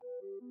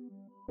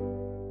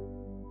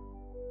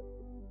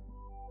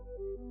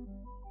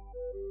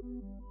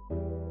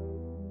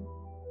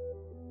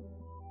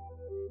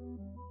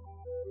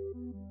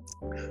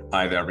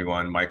Hi there,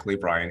 everyone. Mychal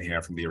Brian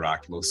here from the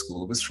Oraculo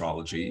School of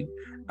Astrology.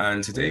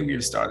 And today we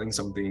are starting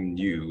something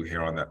new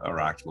here on the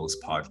Oraculos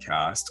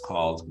podcast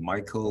called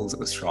Mychal's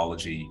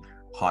Astrology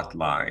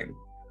Hotline.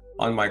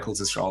 On Mychal's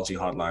Astrology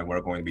Hotline,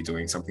 we're going to be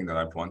doing something that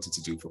I've wanted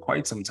to do for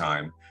quite some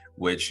time,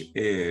 which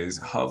is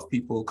have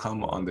people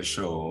come on the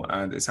show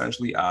and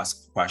essentially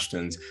ask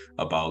questions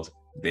about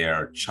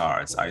their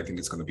charts. I think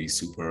it's going to be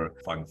super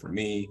fun for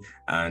me,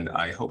 and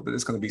I hope that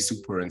it's going to be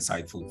super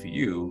insightful for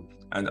you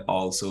and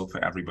also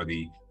for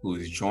everybody who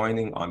is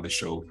joining on the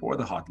show for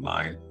the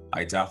hotline.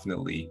 I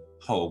definitely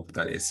hope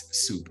that it's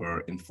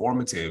super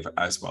informative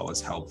as well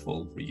as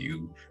helpful for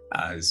you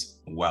as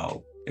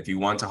well. If you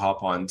want to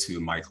hop on to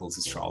Mychal's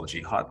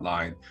Astrology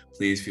Hotline,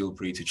 please feel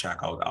free to check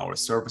out our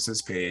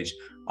services page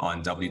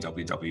on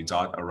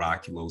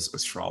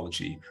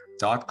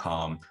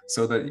www.oraculosastrology.com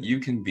so that you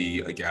can be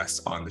a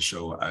guest on the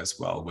show as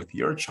well with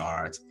your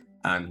chart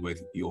and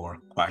with your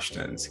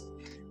questions.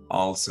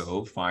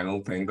 Also,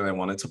 final thing that I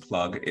wanted to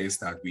plug is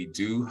that we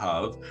do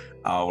have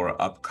our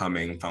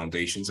upcoming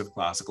Foundations of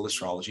Classical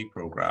Astrology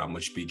program,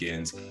 which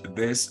begins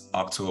this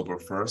October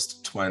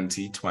 1st,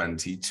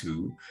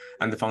 2022.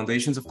 And the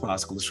Foundations of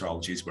Classical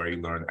Astrology is where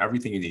you learn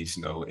everything you need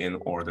to know in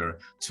order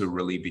to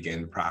really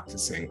begin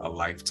practicing a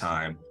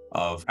lifetime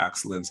of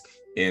excellence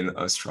in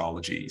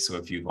astrology. So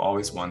if you've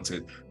always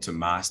wanted to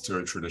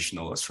master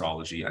traditional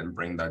astrology and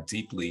bring that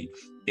deeply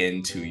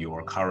into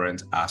your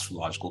current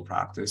astrological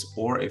practice,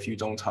 or if you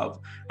don't have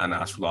an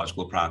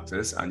astrological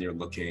practice and you're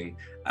looking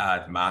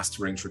at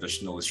mastering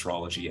traditional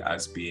astrology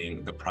as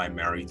being the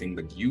primary thing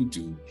that you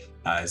do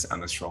as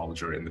an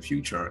astrologer in the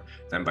future,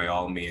 then by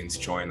all means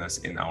join us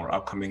in our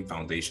upcoming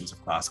Foundations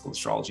of Classical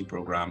Astrology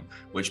program,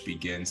 which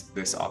begins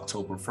this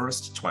October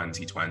 1st,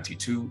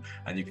 2022.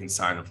 And you can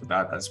sign up for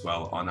that as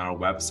well on our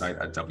website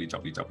at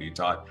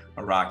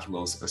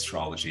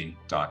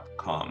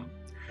www.oraculosastrology.com.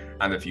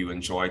 And if you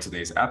enjoyed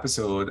today's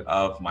episode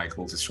of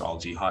Mychal's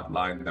Astrology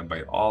Hotline, then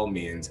by all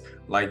means,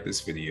 like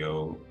this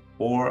video,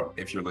 or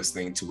if you're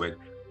listening to it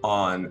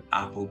on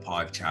Apple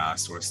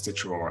Podcasts or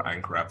Stitcher or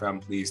Anchor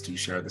FM, please do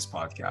share this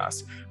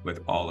podcast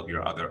with all of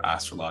your other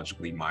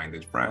astrologically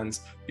minded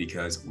friends,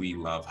 because we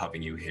love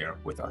having you here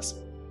with us.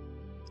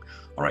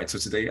 All right, so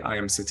today I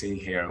am sitting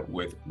here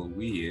with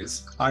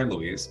Louise. Hi,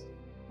 Louise.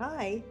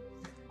 Hi.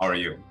 How are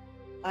you?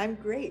 I'm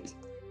great.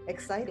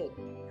 Excited.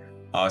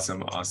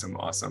 Awesome.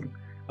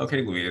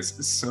 Okay, Louise,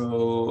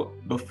 so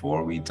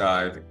before we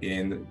dive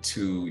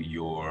into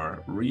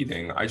your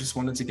reading, I just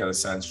wanted to get a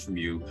sense from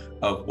you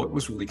of what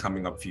was really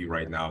coming up for you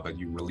right now that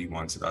you really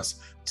wanted us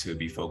to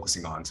be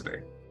focusing on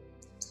today.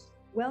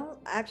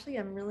 Well, actually,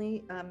 I'm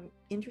really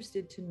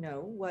interested to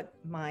know what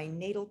my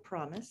natal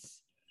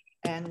promise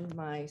and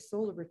my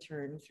solar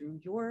return through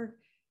your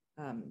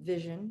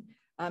vision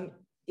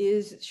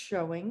is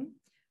showing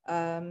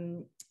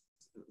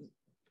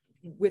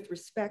with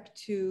respect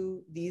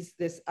to this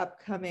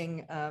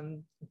upcoming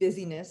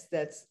busyness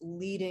that's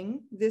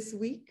leading this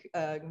week,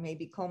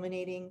 maybe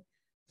culminating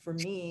for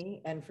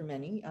me and for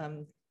many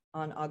on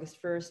August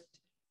 1st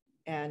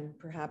and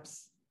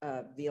perhaps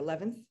the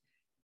 11th.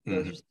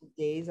 Those are some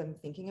days I'm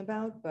thinking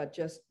about, but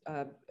just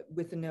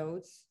with the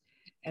nodes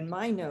and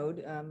my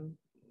node,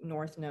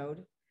 North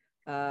Node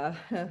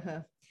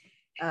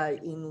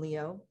in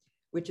Leo,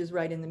 which is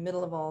right in the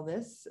middle of all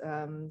this.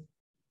 And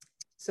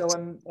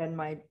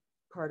my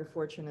card of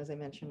fortune, as I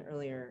mentioned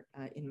earlier,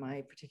 in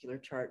my particular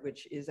chart,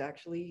 which is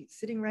actually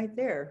sitting right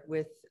there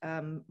with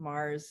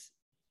Mars,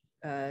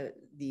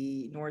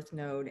 the North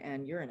Node,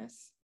 and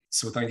Uranus.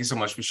 So thank you so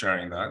much for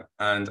sharing that.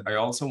 And I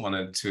also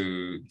wanted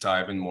to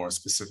dive in more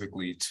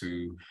specifically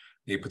to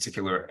a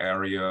particular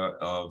area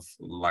of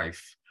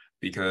life,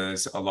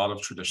 because a lot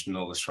of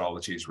traditional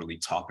astrology is really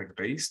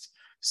topic-based.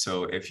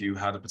 So if you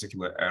had a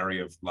particular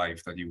area of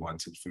life that you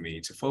wanted for me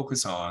to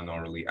focus on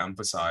or really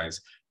emphasize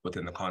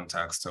within the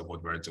context of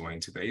what we're doing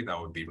today, that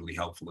would be really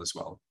helpful as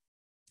well.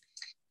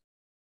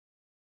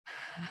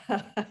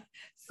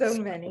 So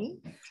many.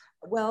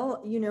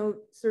 Well,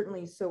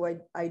 certainly. So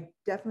I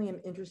definitely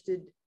am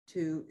interested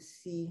to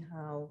see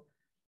how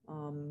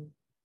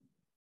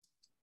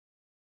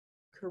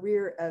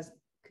career as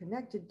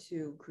connected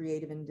to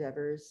creative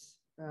endeavors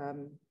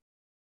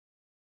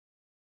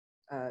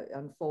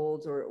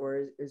unfolds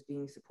or is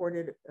being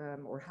supported,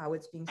 or how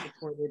it's being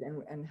supported,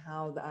 and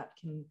how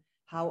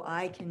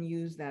I can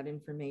use that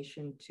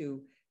information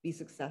to be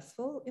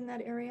successful in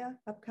that area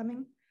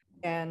upcoming.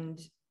 And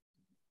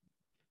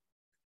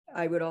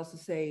I would also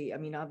say, I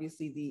mean,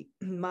 obviously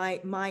my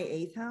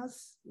 8th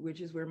house,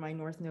 which is where my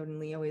North Node in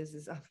Leo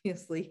is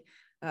obviously,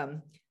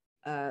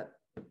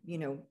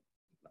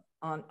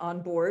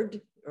 on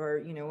board,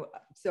 or,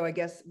 so I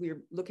guess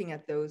we're looking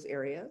at those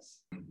areas.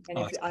 And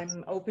if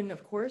I'm open,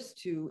 of course,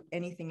 to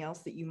anything else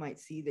that you might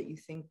see that you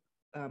think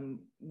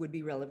would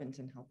be relevant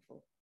and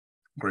helpful.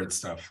 Great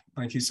stuff.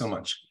 Thank you so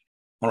much.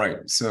 All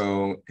right,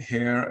 so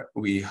here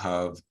we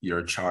have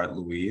your chart,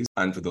 Louise.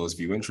 And for those of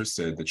you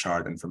interested, the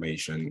chart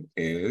information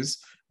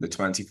is the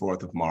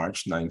 24th of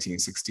March,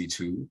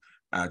 1962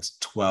 at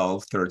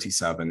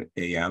 12:37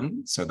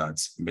 a.m. So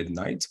that's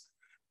midnight.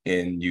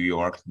 in New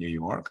York, New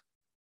York.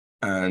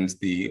 And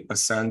the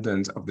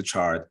ascendant of the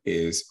chart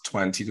is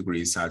 20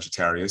 degrees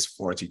Sagittarius,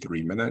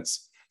 43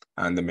 minutes.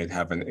 And the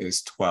midheaven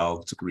is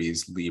 12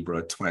 degrees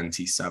Libra,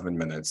 27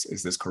 minutes.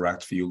 Is this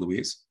correct for you,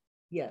 Louise?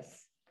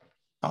 Yes.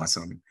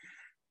 Awesome.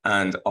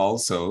 And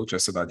also,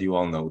 just so that you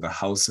all know, the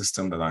house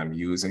system that I'm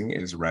using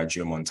is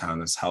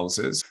Regiomontanus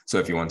houses. So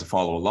if you want to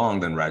follow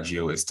along, then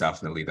Regio is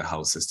definitely the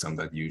house system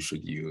that you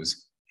should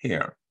use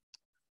here.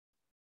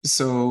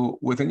 So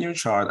within your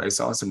chart, I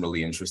saw some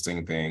really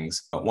interesting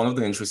things. One of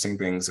the interesting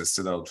things that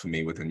stood out for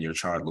me within your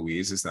chart,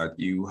 Louise, is that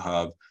you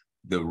have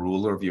the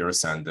ruler of your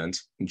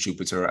ascendant,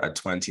 Jupiter, at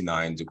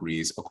 29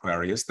 degrees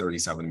Aquarius,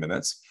 37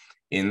 minutes,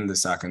 in the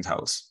second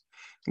house.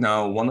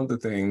 Now, one of the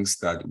things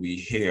that we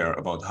hear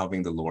about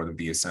having the Lord of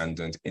the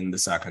Ascendant in the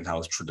second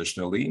house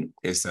traditionally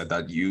is that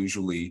that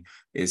usually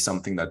is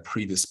something that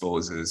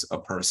predisposes a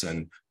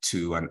person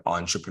to an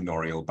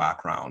entrepreneurial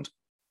background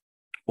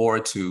or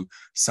to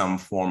some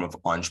form of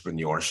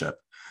entrepreneurship.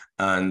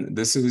 And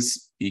this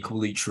is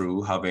equally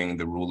true having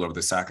the ruler of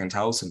the second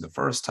house in the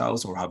first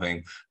house or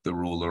having the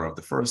ruler of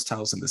the first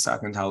house in the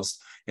second house.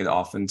 It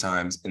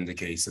oftentimes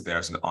indicates that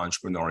there's an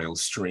entrepreneurial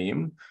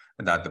stream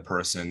that the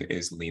person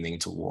is leaning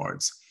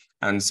towards.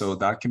 And so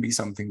that can be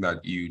something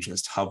that you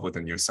just have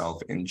within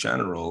yourself in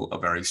general, a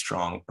very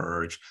strong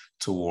urge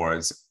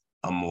towards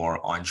a more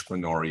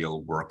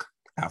entrepreneurial work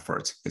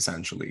effort,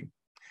 essentially.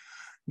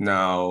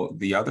 Now,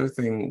 the other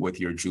thing with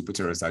your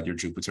Jupiter is that your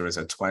Jupiter is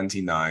at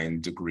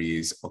 29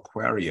 degrees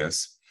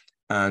Aquarius,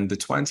 and the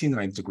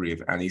 29th degree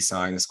of any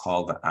sign is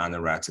called the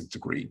anaretic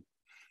degree.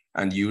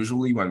 And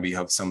usually when we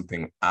have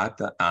something at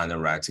the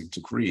anaretic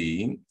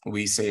degree,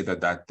 we say that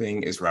that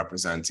thing is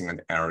representing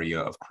an area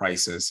of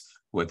crisis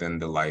within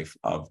the life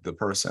of the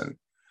person.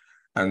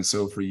 And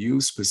so for you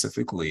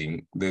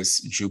specifically,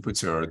 this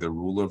Jupiter, the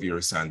ruler of your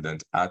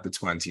ascendant at the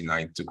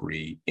 29th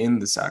degree in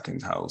the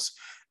second house,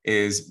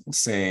 is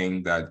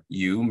saying that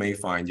you may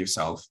find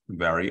yourself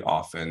very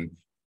often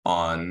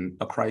on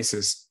a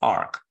crisis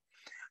arc.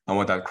 And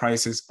what that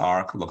crisis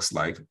arc looks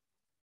like,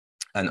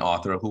 an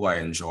author who I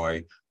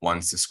enjoy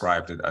once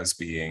described it as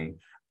being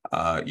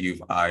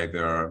you've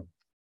either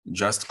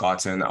just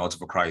gotten out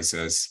of a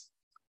crisis,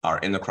 are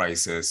in a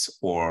crisis,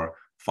 or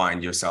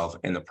find yourself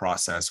in a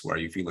process where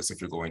you feel as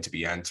if you're going to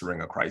be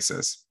entering a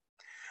crisis.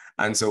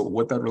 And so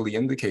what that really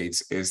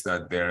indicates is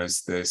that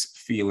there's this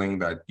feeling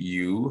that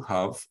you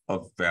have a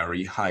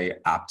very high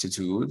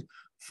aptitude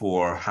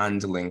for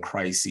handling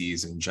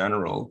crises in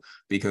general,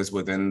 because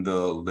within the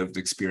lived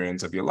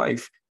experience of your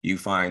life, you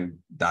find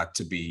that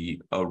to be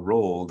a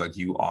role that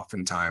you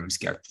oftentimes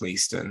get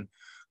placed in,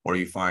 or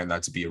you find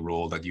that to be a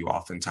role that you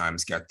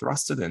oftentimes get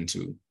thrusted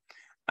into.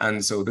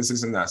 And so this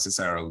isn't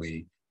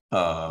necessarily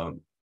a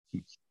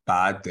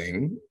bad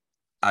thing.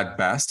 At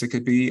best, it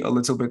could be a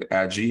little bit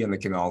edgy and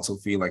it can also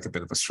feel like a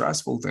bit of a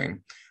stressful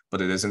thing,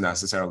 but it isn't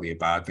necessarily a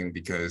bad thing,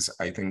 because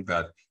I think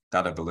that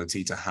that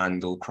ability to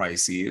handle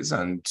crises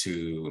and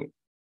to,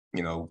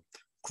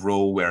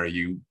 grow where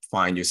you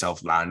find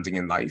yourself landing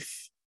in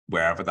life,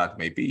 wherever that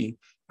may be,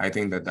 I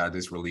think that that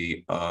is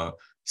really a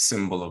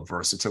symbol of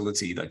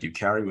versatility that you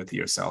carry with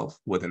yourself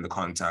within the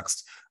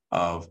context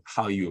of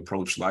how you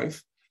approach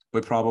life,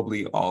 but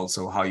probably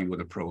also how you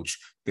would approach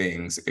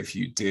things if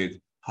you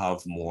did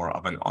have more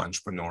of an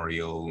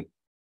entrepreneurial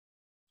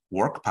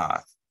work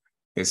path,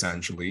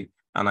 essentially.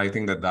 And I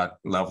think that that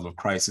level of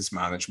crisis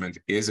management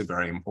is a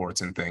very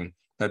important thing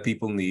that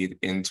people need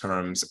in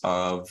terms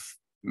of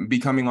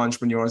becoming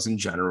entrepreneurs in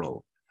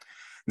general.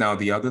 Now,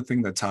 the other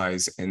thing that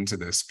ties into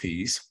this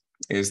piece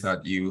is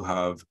that you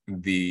have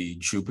the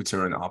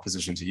Jupiter in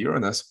opposition to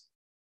Uranus.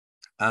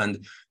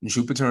 And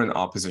Jupiter in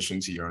opposition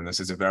to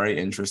Uranus is a very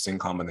interesting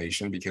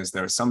combination, because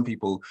there are some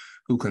people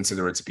who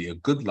consider it to be a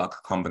good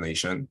luck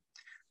combination.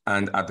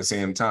 And at the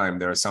same time,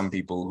 there are some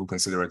people who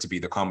consider it to be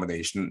the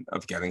combination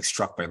of getting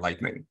struck by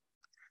lightning.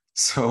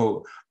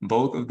 So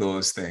both of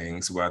those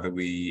things, whether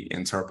we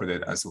interpret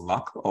it as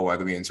luck or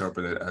whether we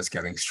interpret it as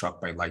getting struck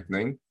by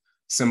lightning,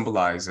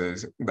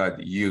 symbolizes that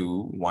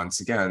you, once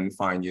again,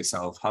 find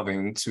yourself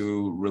having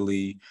to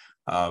really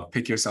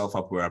pick yourself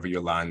up wherever you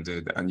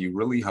landed, and you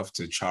really have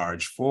to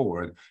charge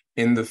forward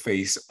in the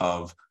face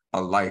of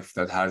a life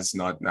that has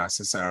not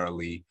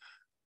necessarily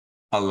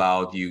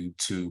allowed you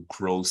to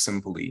grow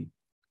simply,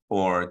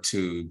 or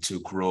to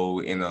grow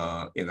in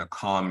a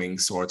calming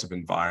sort of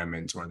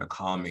environment or in a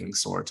calming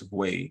sort of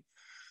way.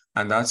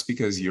 And that's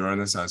because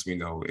Uranus, as we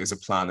know, is a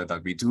planet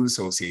that we do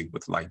associate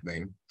with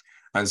lightning.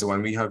 And so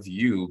when we have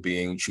you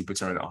being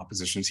Jupiter in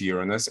opposition to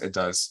Uranus, it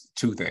does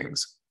two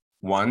things.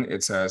 One,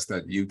 it says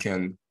that you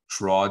can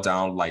draw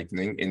down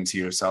lightning into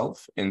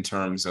yourself in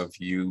terms of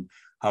you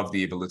have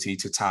the ability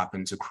to tap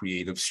into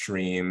creative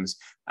streams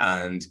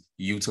and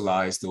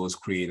utilize those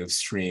creative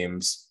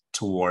streams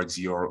towards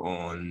your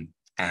own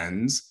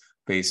ends,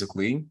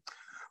 basically.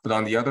 But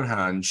on the other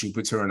hand,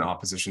 Jupiter in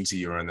opposition to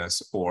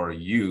Uranus, or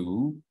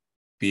you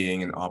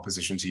being in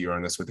opposition to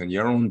Uranus within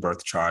your own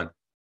birth chart,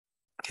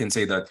 can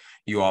say that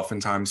you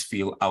oftentimes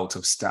feel out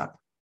of step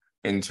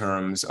in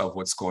terms of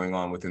what's going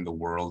on within the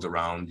world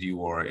around you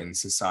or in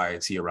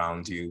society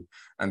around you.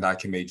 And that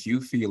can make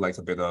you feel like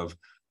a bit of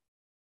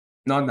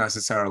not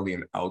necessarily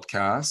an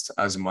outcast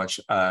as much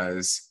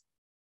as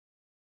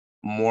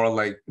more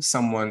like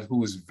someone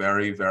who's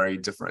very, very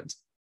different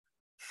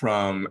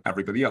from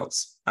everybody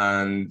else.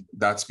 And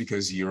that's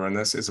because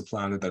Uranus is a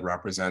planet that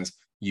represents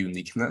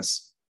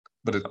uniqueness,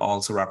 but it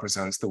also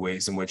represents the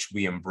ways in which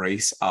we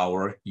embrace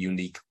our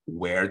unique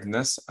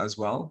weirdness as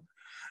well.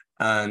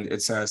 And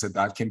it says that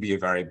that can be a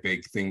very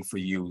big thing for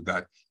you,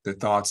 that the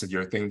thoughts that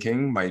you're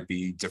thinking might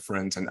be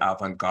different and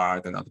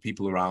avant-garde than other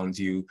people around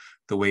you.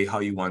 The way how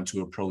you want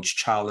to approach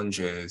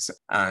challenges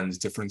and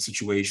different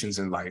situations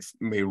in life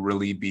may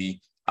really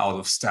be out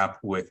of step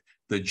with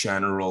the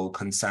general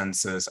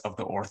consensus of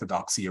the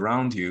orthodoxy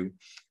around you.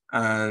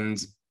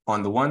 And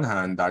on the one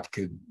hand, that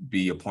could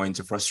be a point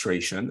of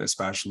frustration,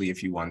 especially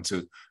if you want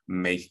to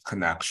make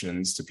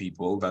connections to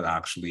people that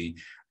actually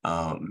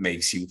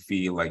makes you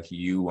feel like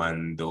you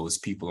and those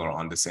people are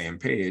on the same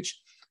page.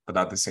 But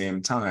at the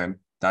same time,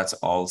 that's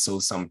also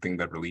something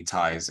that really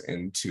ties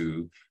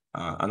into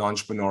an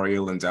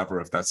entrepreneurial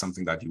endeavor, if that's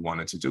something that you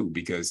wanted to do,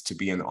 because to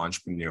be an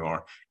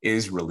entrepreneur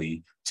is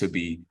really to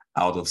be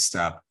out of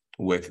step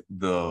with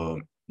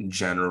the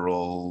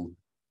general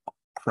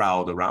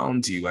crowd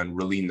around you and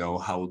really know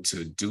how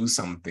to do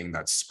something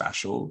that's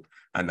special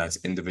and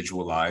that's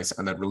individualized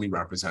and that really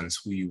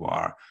represents who you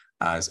are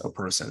as a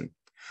person.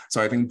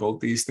 So I think both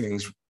these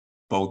things,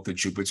 both the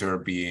Jupiter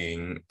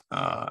being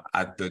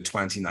at the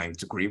 29th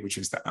degree, which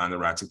is the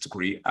anaretic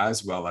degree,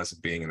 as well as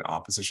being in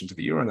opposition to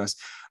the Uranus,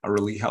 are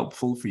really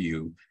helpful for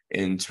you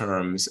in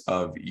terms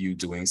of you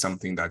doing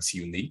something that's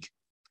unique,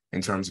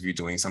 in terms of you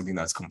doing something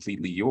that's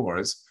completely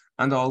yours,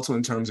 and also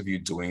in terms of you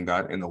doing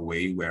that in a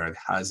way where it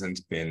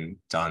hasn't been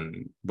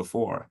done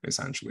before,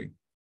 essentially.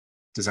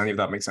 Does any of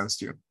that make sense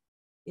to you?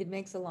 It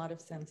makes a lot of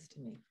sense to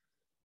me.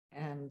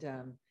 And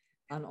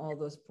on all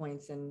those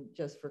points, and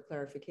just for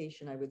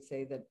clarification, I would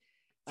say that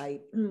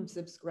I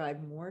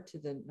subscribe more to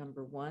the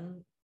number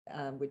one,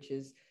 which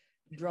is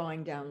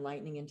drawing down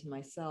lightning into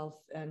myself.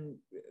 And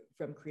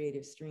from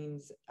creative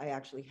streams, I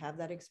actually have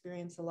that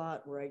experience a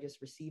lot where I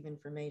just receive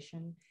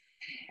information.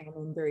 And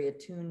I'm very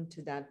attuned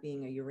to that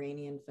being a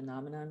Uranian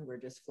phenomenon where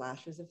just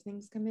flashes of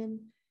things come in.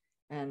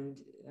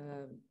 And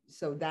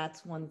so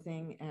that's one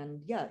thing.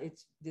 And yeah,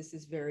 this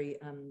is very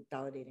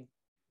validating.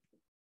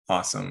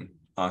 Awesome.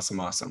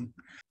 Awesome.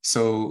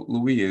 So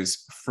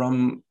Louise,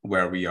 from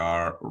where we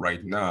are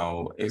right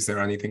now, is there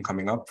anything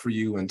coming up for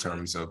you in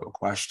terms of a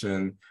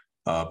question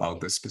about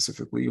this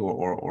specifically,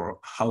 or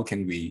how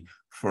can we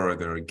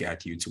further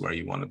get you to where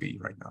you want to be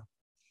right now?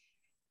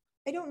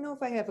 I don't know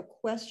if I have a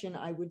question.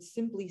 I would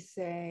simply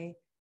say,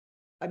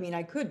 I mean,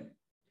 I could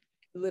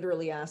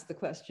literally ask the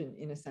question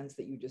in a sense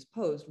that you just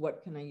posed,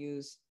 what can I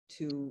use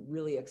to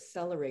really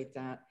accelerate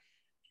that?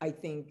 I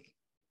think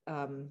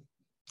in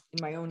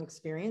my own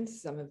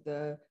experience, some of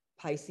the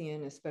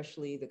Piscean,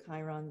 especially the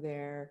Chiron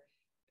there,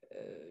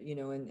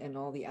 and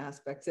all the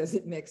aspects as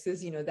it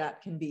mixes,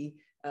 that can be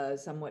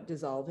somewhat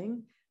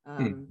dissolving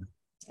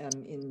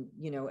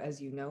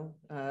as you know.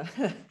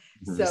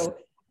 So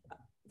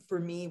for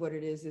me, what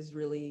it is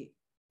really,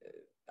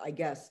 I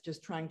guess,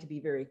 just trying to be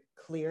very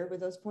clear with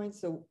those points.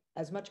 So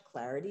as much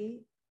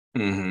clarity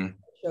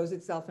shows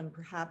itself, and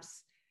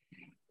perhaps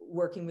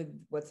working with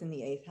what's in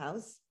the 8th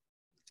house.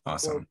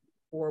 Awesome.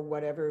 Or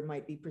whatever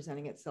might be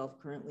presenting itself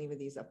currently with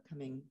these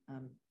upcoming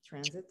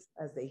transits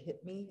as they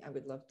hit me. I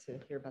would love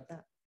to hear about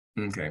that.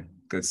 Okay,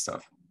 good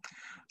stuff.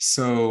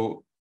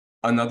 So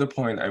another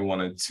point I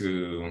wanted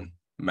to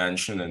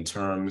mention in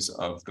terms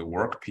of the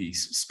work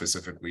piece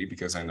specifically,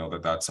 because I know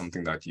that that's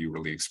something that you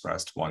really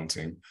expressed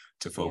wanting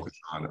to focus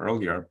on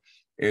earlier,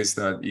 is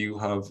that you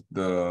have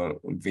the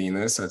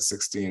Venus at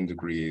 16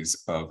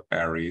 degrees of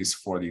Aries,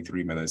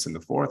 43 minutes in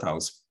the 4th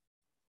house.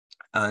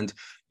 And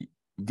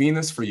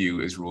Venus for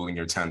you is ruling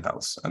your 10th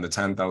house, and the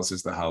 10th house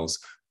is the house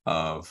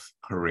of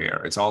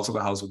career. It's also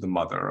the house of the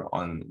mother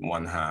on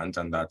one hand,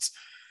 and that's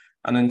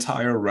an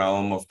entire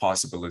realm of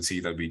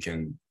possibility that we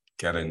can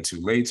get into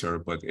later,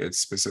 but it's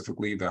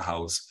specifically the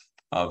house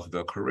of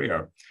the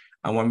career.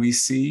 And when we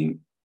see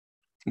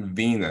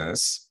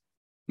Venus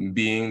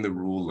being the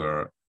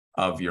ruler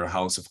of your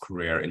house of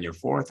career in your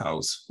 4th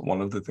house, one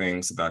of the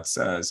things that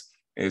says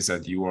is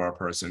that you are a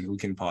person who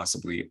can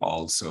possibly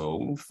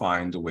also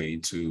find a way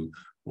to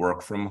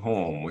work from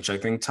home, which I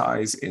think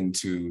ties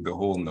into the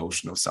whole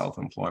notion of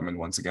self-employment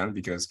once again,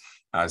 because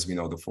as we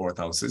know, the 4th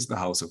house is the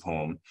house of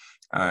home,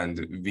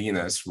 and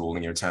Venus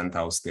ruling your 10th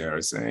house there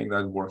is saying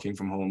that working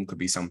from home could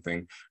be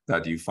something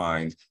that you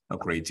find a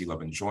great deal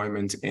of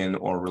enjoyment in,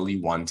 or really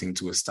wanting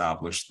to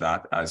establish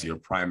that as your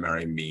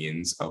primary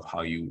means of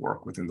how you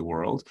work within the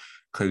world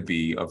could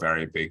be a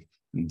very big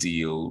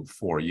deal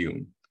for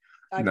you.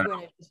 I'm going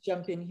to just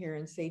jump in here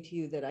and say to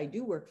you that I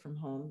do work from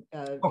home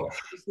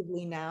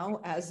exclusively now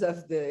as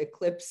of the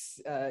eclipse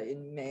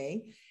in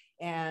May,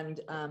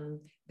 and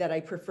that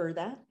I prefer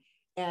that.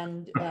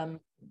 And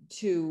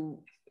to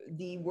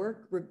the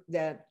work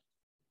that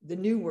the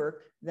new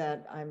work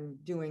that I'm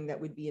doing that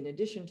would be in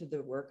addition to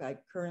the work I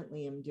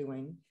currently am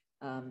doing,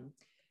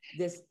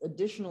 this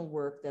additional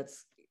work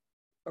that's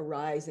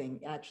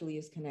arising actually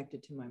is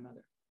connected to my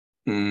mother.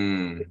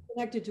 It's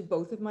connected to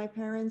both of my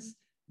parents,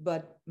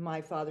 but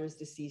my father is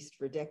deceased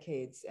for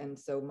decades. And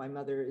so my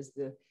mother is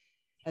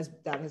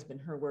that has been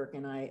her work.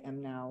 And I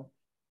am now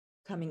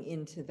coming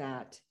into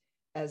that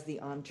as the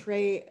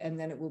entree, and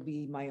then it will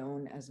be my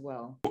own as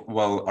well.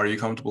 Well, are you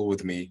comfortable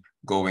with me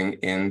going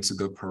into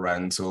the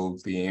parental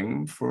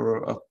theme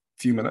for a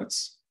few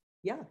minutes?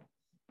 Yeah.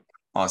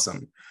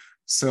 Awesome.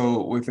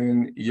 So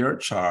within your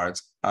chart,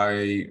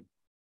 I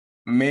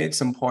made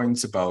some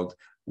points about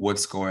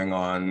what's going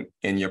on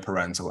in your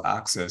parental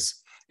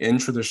axis. In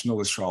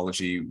traditional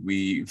astrology,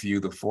 we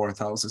view the fourth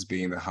house as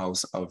being the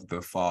house of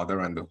the father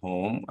and the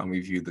home, and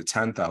we view the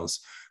 10th house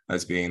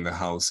as being the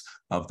house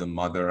of the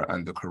mother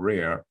and the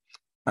career.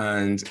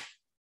 And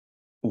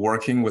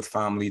working with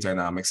family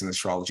dynamics in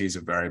astrology is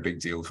a very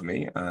big deal for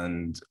me,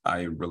 and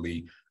I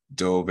really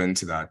dove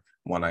into that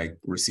when I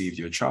received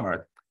your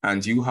chart.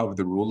 And you have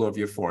the ruler of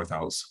your fourth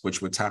house,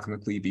 which would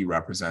technically be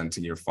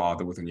representing your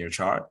father within your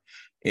chart,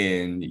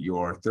 in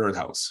your third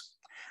house.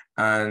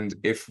 And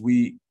if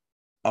we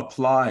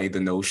apply the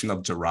notion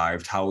of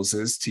derived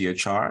houses to your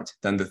chart,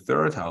 then the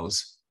third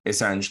house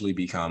essentially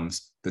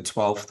becomes the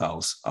 12th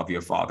house of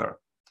your father.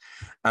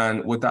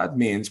 And what that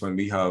means when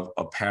we have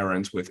a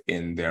parent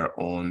within their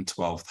own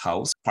 12th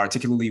house,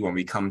 particularly when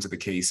we come to the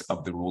case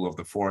of the rule of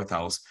the fourth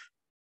house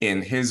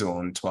in his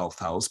own 12th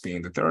house,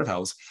 being the third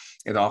house,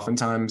 it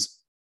oftentimes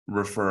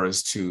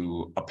refers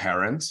to a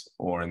parent,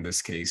 or in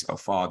this case, a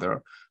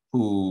father,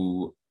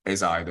 who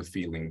is either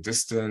feeling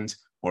distant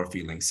or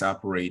feeling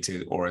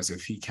separated, or as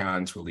if he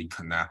can't really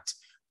connect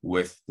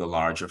with the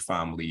larger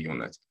family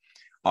unit.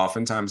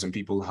 Oftentimes when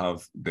people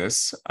have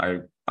this,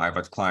 I've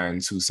had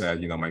clients who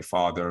said, my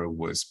father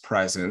was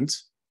present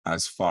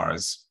as far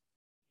as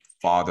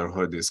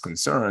fatherhood is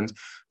concerned,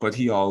 but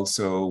he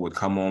also would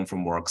come home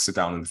from work, sit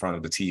down in front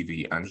of the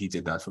TV, and he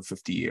did that for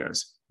 50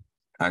 years.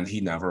 And he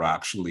never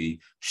actually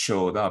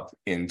showed up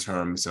in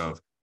terms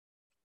of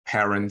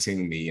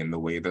parenting me in the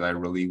way that I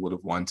really would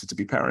have wanted to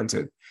be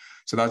parented.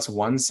 So that's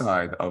one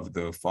side of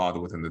the father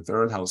within the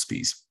third house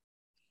piece.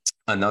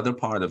 Another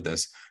part of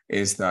this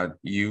is that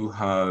you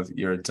have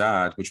your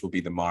dad, which will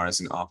be the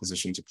Mars in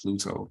opposition to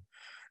Pluto.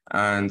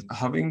 And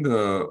having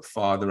the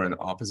father in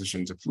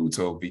opposition to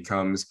Pluto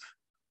becomes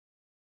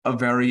a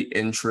very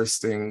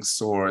interesting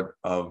sort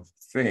of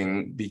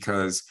thing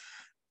because,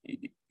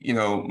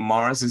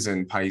 Mars is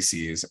in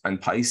Pisces, and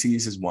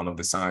Pisces is one of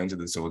the signs of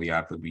the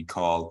zodiac that we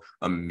call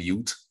a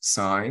mute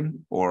sign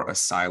or a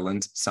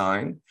silent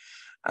sign.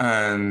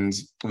 And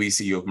we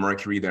see you have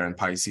Mercury there in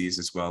Pisces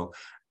as well.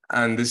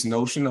 And this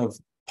notion of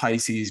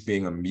Pisces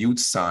being a mute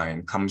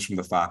sign comes from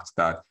the fact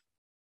that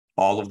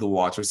all of the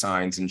water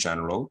signs in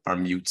general are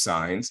mute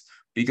signs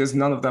because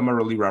none of them are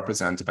really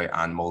represented by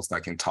animals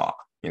that can talk.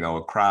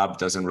 A crab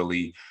doesn't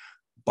really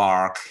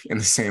bark in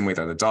the same way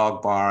that a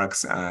dog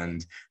barks,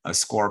 and a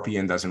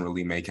scorpion doesn't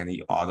really make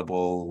any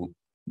audible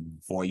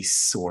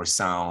voice or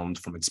sound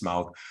from its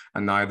mouth,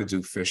 and neither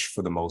do fish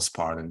for the most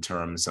part in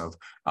terms of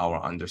our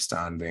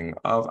understanding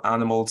of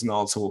animals and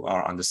also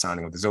our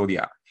understanding of the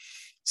zodiac.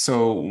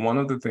 So one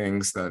of the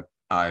things that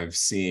I've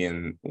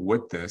seen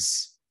with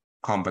this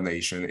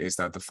combination is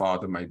that the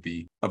father might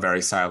be a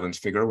very silent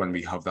figure when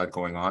we have that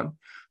going on.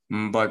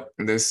 But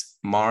this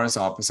Mars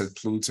opposite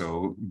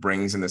Pluto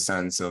brings in a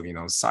sense of,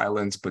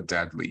 silent but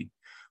deadly,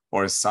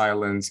 or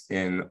silent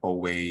in a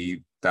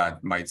way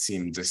that might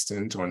seem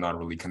distant or not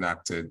really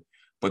connected.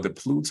 But the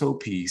Pluto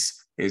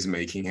piece is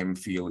making him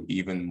feel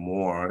even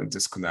more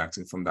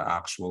disconnected from the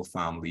actual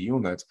family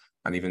unit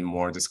and even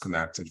more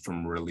disconnected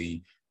from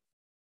really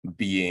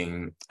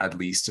being at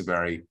least a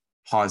very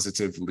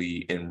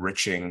positively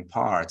enriching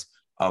part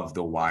of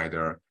the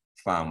wider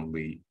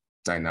family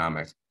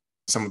dynamic.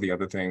 Some of the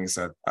other things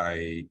that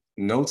I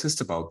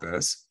noticed about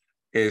this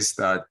is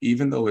that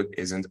even though it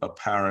isn't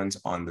apparent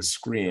on the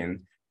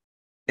screen,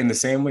 in the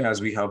same way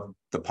as we have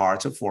the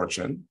part of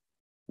fortune,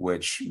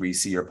 which we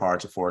see your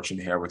part of fortune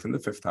here within the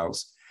fifth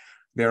house,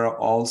 there are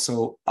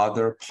also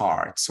other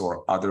parts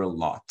or other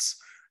lots.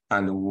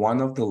 And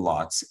one of the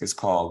lots is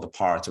called the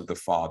part of the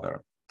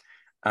father.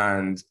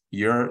 And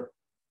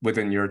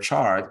within your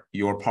chart,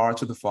 your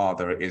part of the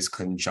father is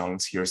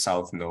conjunct your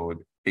south node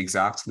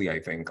exactly, I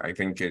think. I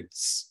think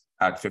it's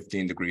at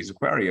 15 degrees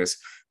Aquarius,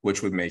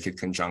 which would make it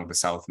conjunct the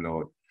south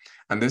node.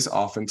 And this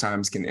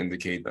oftentimes can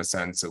indicate a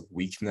sense of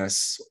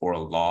weakness or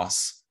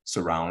loss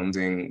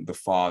surrounding the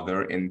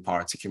father in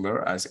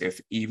particular, as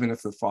if even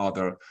if the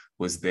father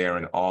was there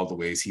in all the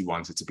ways he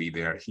wanted to be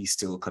there, he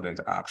still couldn't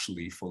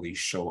actually fully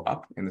show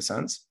up in a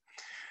sense.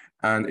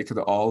 And it could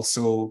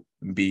also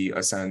be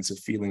a sense of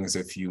feeling as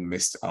if you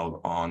missed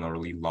out on or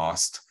really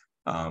lost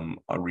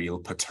a real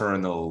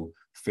paternal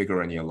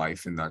figure in your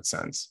life in that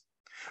sense.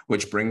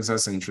 Which brings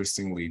us,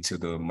 interestingly, to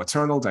the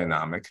maternal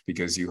dynamic,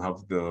 because you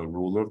have the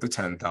ruler of the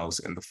 10th house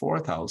in the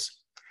fourth house.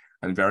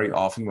 And very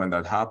often when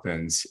that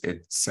happens,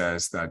 it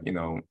says that,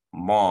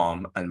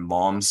 mom and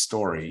mom's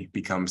story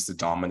becomes the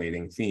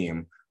dominating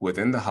theme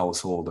within the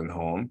household and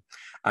home.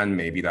 And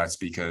maybe that's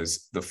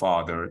because the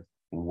father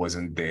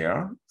wasn't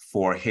there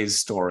for his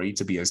story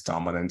to be as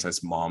dominant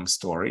as mom's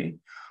story.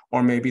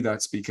 Or maybe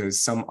that's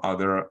because some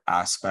other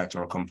aspect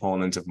or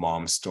component of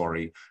mom's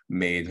story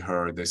made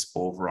her this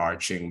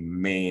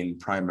overarching main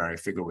primary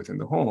figure within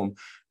the home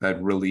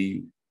that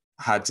really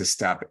had to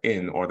step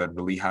in, or that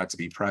really had to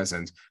be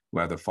present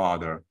where the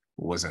father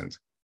wasn't.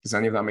 Does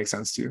any of that make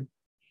sense to you?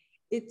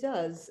 It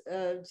does.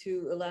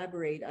 To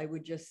elaborate, I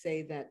would just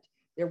say that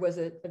there was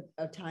a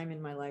time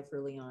in my life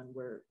early on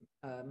where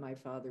my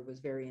father was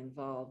very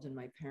involved, and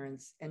my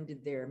parents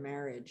ended their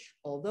marriage,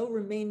 although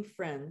remained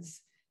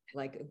friends,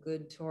 like a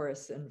good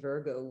Taurus and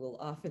Virgo will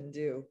often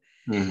do.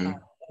 Mm-hmm.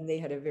 And they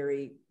had a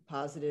very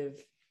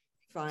positive,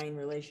 fine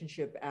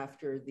relationship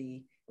after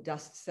the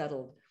dust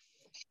settled.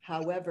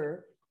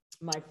 However,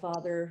 my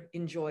father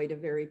enjoyed a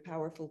very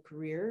powerful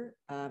career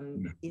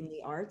in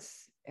the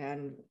arts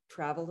and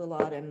traveled a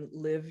lot and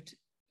lived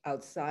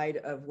outside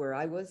of where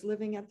I was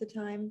living at the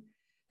time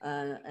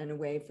and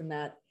away from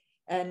that.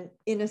 And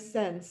in a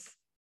sense,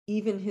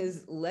 even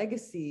his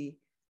legacy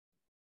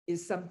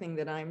is something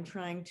that I'm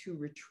trying to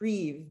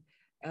retrieve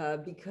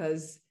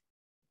because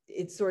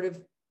it's sort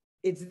of,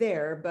 it's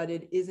there, but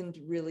it isn't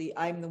really,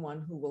 I'm the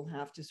one who will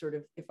have to sort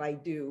of, if I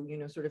do,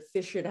 sort of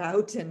fish it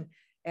out and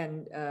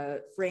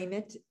frame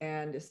it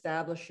and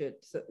establish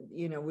it, so,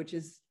 which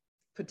is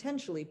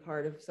potentially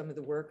part of some of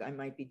the work I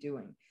might be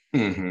doing.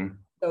 Mm-hmm.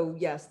 So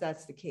yes,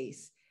 that's the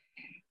case.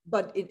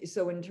 But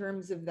so in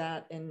terms of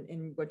that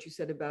and what you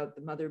said about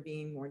the mother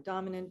being more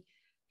dominant,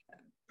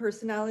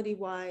 personality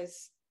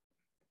wise,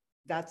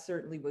 that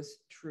certainly was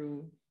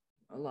true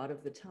a lot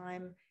of the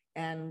time.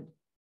 And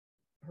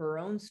her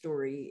own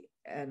story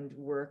and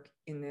work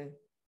in the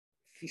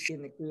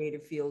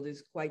creative field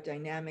is quite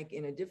dynamic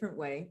in a different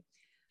way.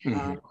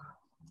 Mm-hmm.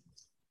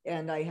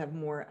 And I have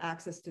more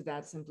access to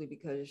that simply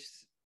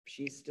because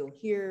she's still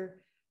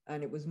here.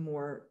 And it was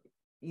more,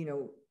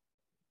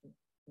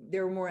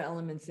 there were more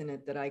elements in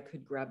it that I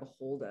could grab a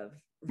hold of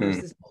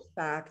versus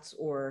facts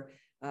or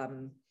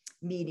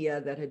media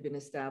that had been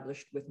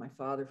established with my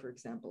father, for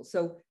example.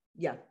 So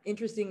yeah,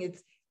 interesting.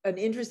 It's an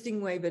interesting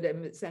way, but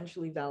I'm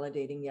essentially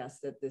validating, yes,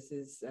 that this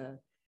is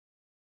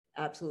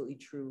absolutely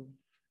true.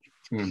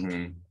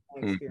 Mm-hmm.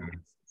 My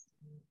experience.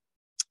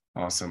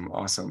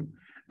 Awesome.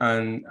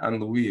 And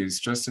Louise,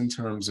 just in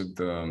terms of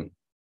the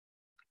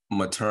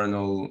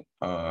maternal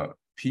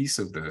piece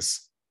of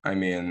this, I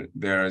mean,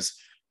 there's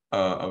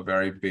a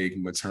very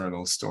big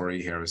maternal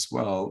story here as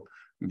well,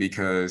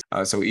 because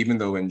so even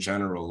though in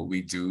general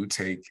we do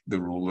take the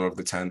ruler of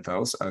the 10th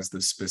house as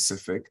the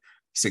specific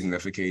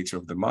significator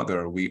of the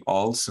mother, we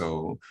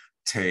also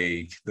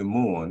take the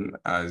moon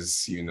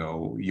as,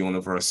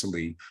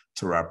 universally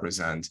to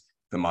represent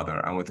the mother.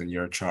 And within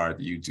your chart,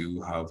 you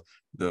do have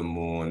the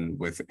moon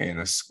within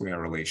a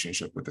square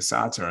relationship with the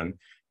Saturn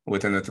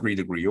within a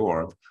 3-degree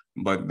orb,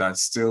 but that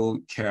still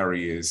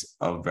carries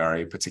a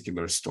very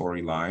particular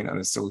storyline, and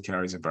it still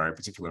carries a very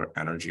particular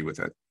energy with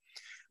it.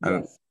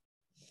 And yes.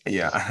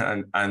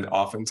 Yeah, and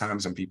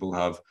oftentimes when people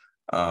have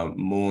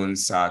moon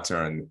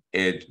Saturn,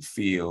 it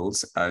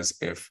feels as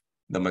if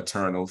the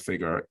maternal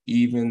figure,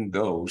 even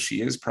though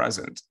she is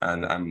present,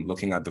 and I'm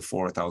looking at the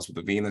 4th house with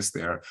the Venus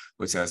there,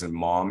 which says that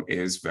mom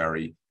is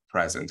very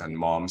present, and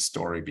mom's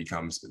story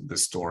becomes the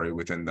story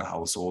within the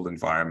household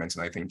environment.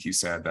 And I think you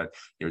said that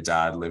your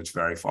dad lived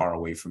very far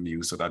away from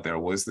you, so that there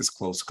was this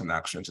close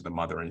connection to the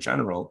mother in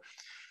general.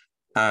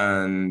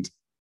 And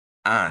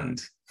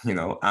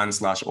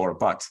slash or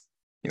but,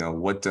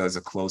 what does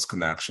a close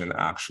connection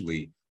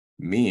actually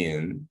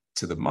mean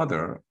to the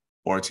mother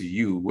or to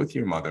you with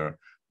your mother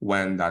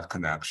when that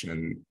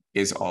connection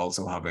is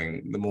also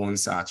having the moon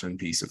Saturn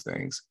piece of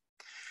things?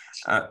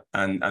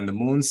 And the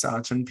moon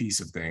Saturn piece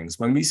of things,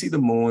 when we see the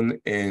moon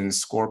in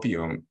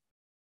Scorpio,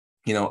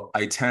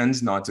 I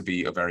tend not to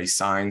be a very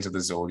signs of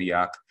the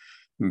zodiac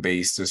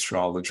based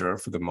astrologer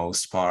for the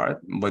most part,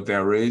 but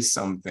there is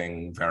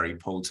something very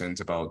potent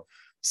about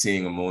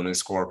seeing a moon in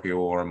Scorpio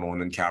or a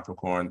moon in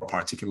Capricorn,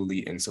 particularly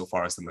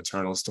insofar as the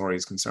maternal story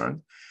is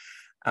concerned.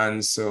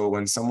 And so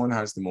when someone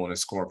has the moon in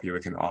Scorpio,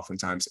 it can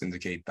oftentimes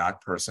indicate that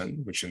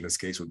person, which in this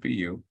case would be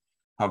you,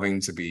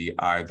 having to be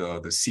either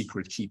the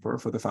secret keeper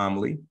for the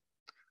family,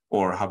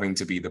 or having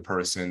to be the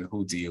person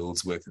who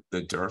deals with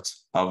the dirt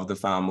of the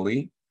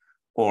family,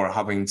 or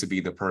having to be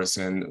the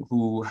person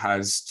who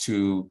has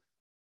to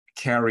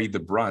carry the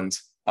brunt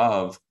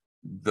of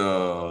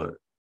the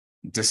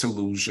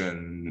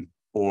disillusion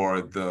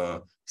or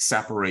the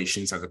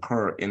separations that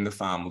occur in the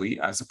family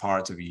as a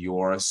part of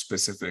your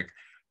specific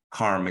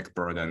karmic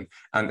burden.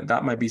 And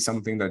that might be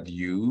something that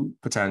you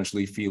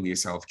potentially feel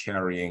yourself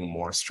carrying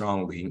more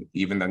strongly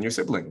even than your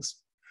siblings.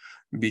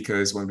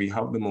 Because when we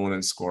have the moon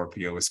in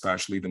Scorpio,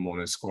 especially the moon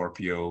in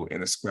Scorpio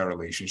in a square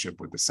relationship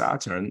with the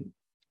Saturn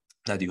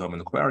that you have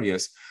in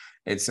Aquarius,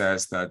 it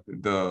says that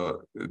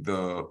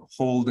the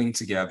holding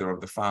together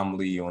of the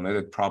family unit,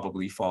 it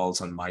probably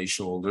falls on my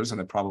shoulders, and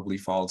it probably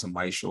falls on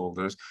my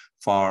shoulders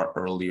far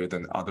earlier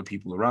than other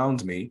people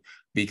around me,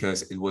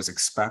 because it was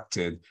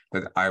expected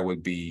that I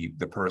would be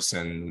the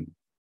person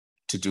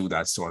to do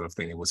that sort of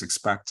thing. It was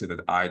expected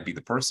that I'd be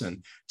the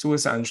person to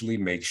essentially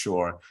make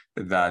sure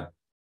that,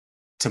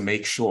 to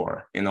make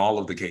sure in all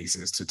of the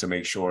cases, to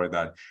make sure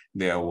that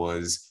there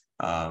was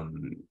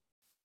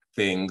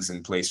things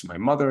in place for my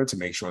mother, to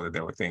make sure that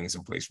there were things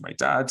in place for my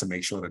dad, to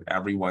make sure that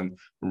everyone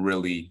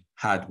really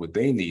had what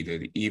they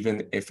needed,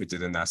 even if it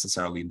didn't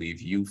necessarily leave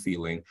you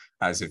feeling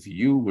as if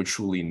you were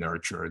truly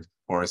nurtured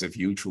or as if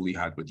you truly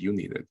had what you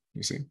needed,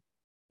 you see?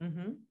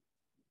 Mm-hmm.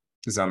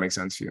 Does that make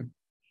sense to you?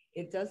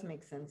 It does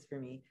make sense for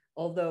me.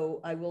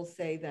 Although I will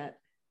say that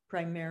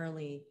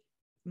primarily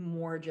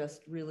more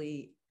just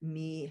really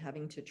me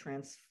having to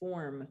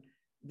transform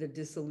the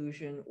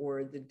disillusion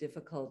or the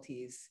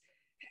difficulties,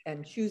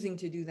 and choosing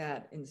to do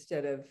that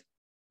instead of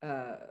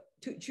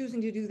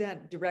choosing to do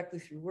that directly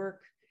through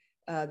work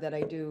that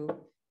I do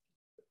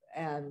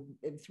and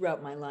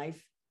throughout my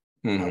life.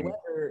 Mm-hmm.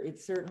 However,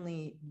 it's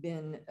certainly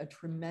been a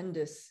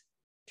tremendous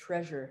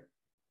treasure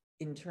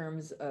in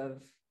terms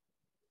of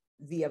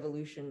the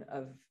evolution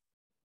of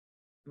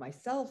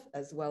myself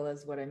as well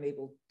as what I'm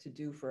able to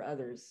do for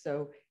others.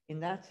 So in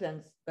that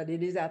sense, but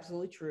it is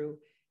absolutely true.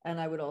 And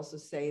I would also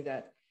say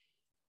that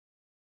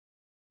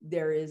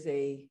there is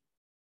a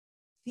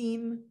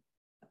theme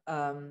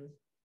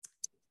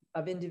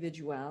of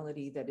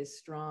individuality that is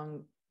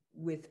strong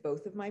with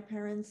both of my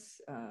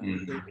parents. They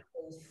were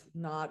both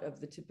not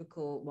of the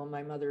typical, well,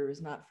 my mother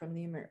is not from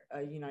the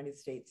United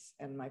States,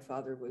 and my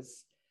father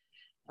was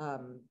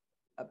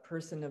a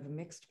person of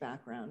mixed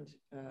background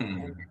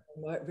and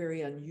a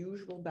very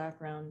unusual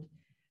background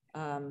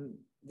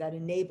that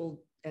enabled,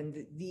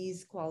 and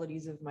these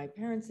qualities of my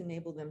parents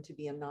enabled them to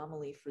be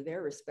anomaly for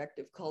their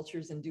respective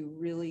cultures and do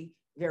really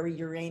very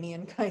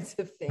Uranian kinds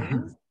of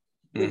things,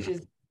 which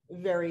is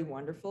very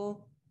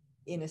wonderful.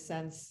 In a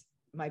sense,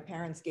 my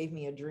parents gave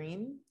me a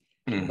dream,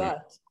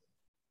 but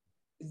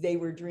they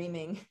were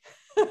dreaming.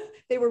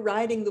 They were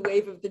riding the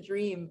wave of the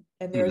dream.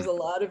 And there's a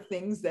lot of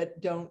things that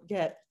don't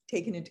get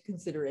taken into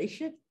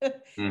consideration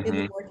in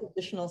the more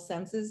traditional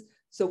senses.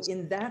 So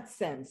in that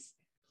sense,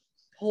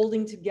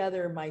 holding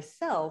together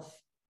myself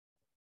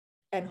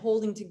and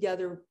holding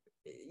together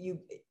you,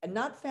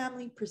 not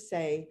family per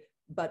se,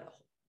 but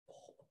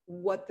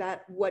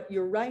what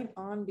you're right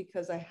on,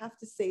 because I have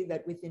to say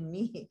that within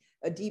me,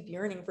 a deep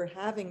yearning for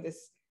having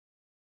this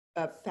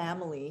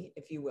family,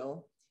 if you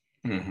will,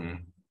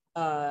 and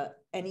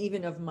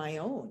even of my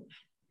own,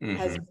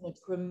 has been a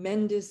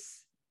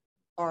tremendous,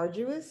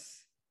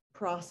 arduous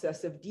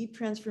process of deep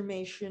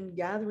transformation,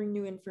 gathering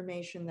new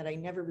information that I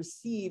never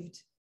received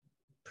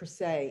per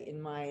se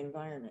in my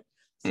environment.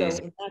 So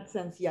in that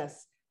sense,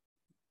 yes,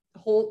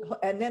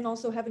 and then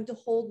also having to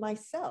hold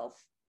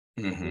myself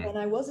when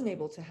I wasn't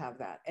able to have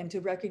that, and to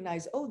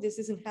recognize, oh, this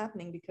isn't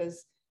happening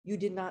because you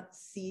did not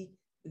see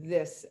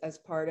this as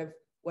part of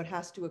what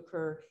has to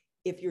occur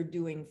if you're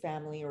doing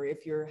family, or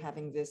if you're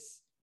having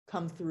this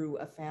come through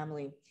a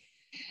family.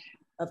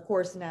 Of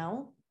course,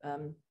 now,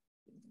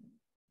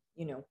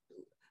 you know,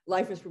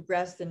 life has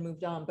progressed and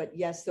moved on, but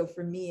yes, so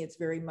for me, it's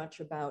very much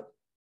about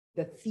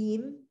the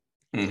theme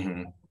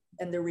and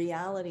the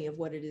reality of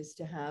what it is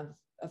to have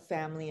a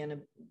family, and a,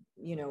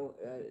 you know,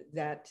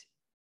 that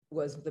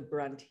was the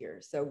brunt here.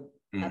 So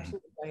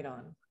absolutely right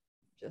on,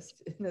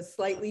 just in a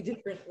slightly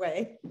different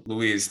way.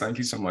 Louise, thank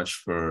you so much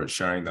for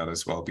sharing that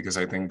as well, because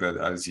I think that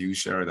as you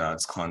share that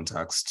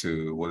context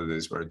to what it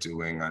is we're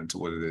doing and to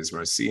what it is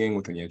we're seeing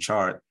within your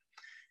chart,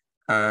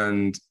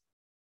 and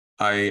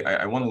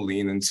I want to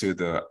lean into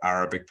the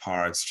Arabic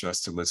parts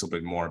just a little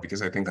bit more,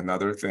 because I think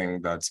another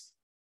thing that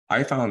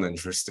I found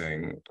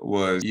interesting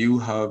was you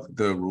have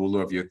the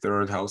ruler of your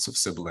third house of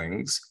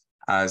siblings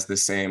as the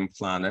same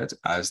planet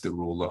as the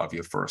ruler of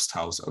your first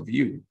house of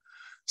you.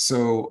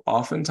 So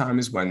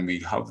oftentimes when we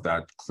have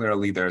that,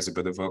 clearly there's a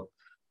bit of a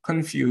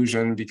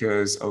confusion,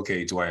 because,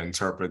 okay, do I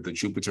interpret the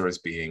Jupiter as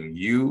being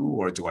you,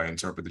 or do I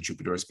interpret the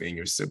Jupiter as being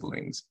your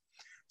siblings?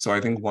 So I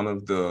think one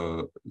of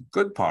the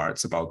good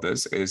parts about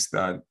this is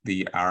that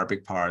the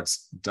Arabic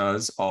parts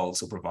does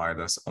also provide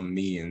us a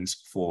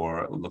means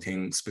for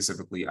looking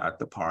specifically at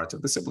the part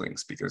of the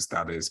siblings, because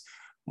that is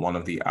one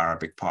of the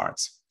Arabic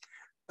parts.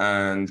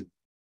 And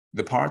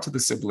the part of the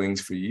siblings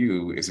for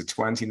you is a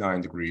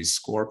 29 degrees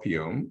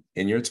Scorpio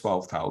in your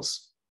 12th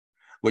house,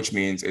 which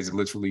means it's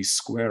literally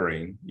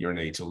squaring your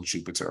natal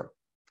Jupiter.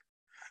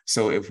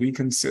 So if we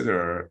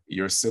consider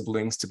your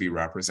siblings to be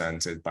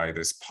represented by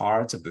this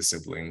part of the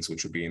siblings,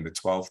 which would be in the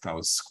 12th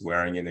house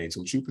squaring your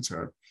natal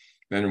Jupiter,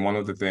 then one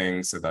of the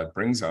things that that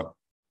brings up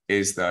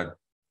is that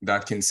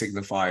that can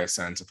signify a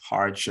sense of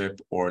hardship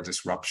or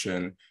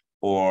disruption,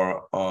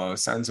 or a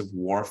sense of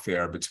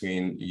warfare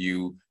between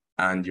you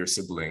and your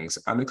siblings.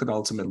 And it could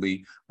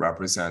ultimately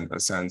represent a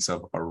sense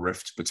of a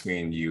rift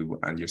between you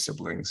and your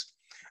siblings.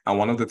 And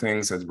one of the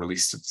things that really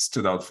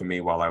stood out for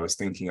me while I was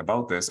thinking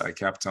about this, I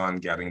kept on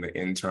getting the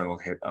internal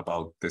hit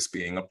about this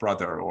being a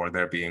brother or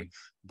there being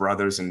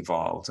brothers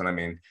involved. And I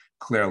mean,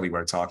 clearly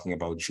we're talking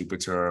about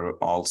Jupiter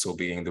also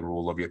being the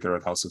rule of your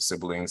third house of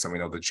siblings. And we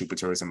know that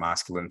Jupiter is a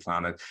masculine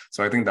planet.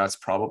 So I think that's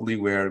probably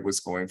where it was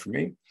going for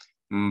me.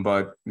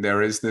 But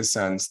there is this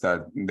sense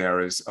that there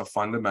is a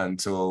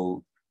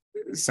fundamental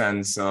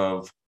sense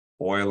of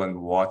oil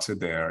and water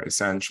there,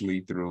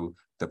 essentially through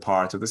the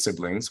part of the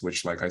siblings,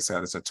 which, like I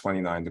said, is a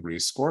 29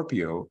 degrees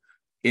Scorpio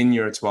in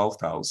your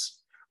 12th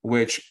house,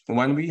 which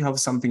when we have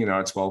something in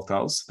our 12th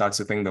house, that's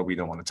the thing that we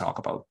don't want to talk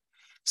about.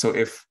 So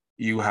if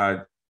you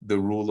had the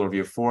ruler of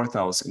your 4th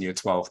house in your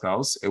 12th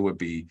house, it would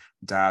be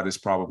dad is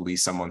probably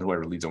someone who I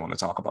really don't want to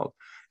talk about.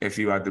 If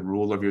you had the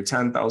ruler of your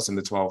 10th house in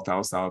the 12th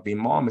house, that would be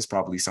mom is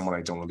probably someone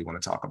I don't really want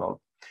to talk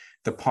about.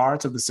 The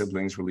part of the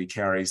siblings really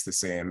carries the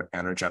same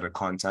energetic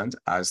content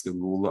as the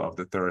ruler of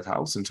the 3rd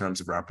house in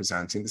terms of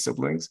representing the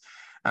siblings.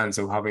 And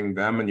so having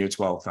them in your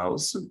 12th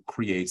house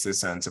creates a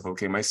sense of,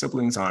 okay, my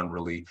siblings aren't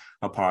really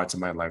a part of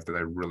my life that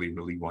I really,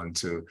 really want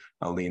to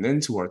lean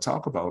into or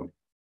talk about.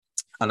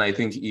 And I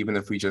think even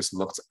if we just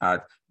looked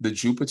at the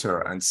Jupiter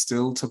and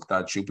still took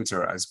that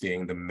Jupiter as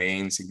being the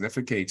main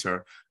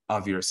significator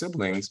of your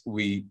siblings,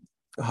 we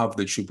have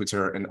the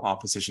Jupiter in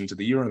opposition to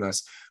the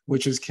Uranus,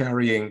 which is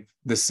carrying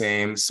the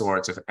same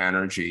sort of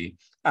energy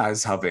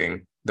as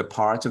having the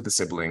part of the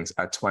siblings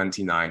at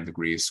 29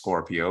 degrees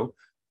Scorpio,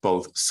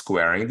 both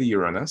squaring the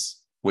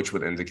Uranus, which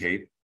would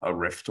indicate a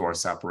rift or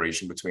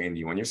separation between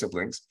you and your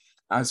siblings,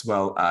 as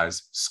well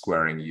as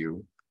squaring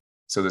you.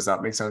 So does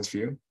that make sense for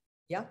you?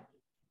 Yeah.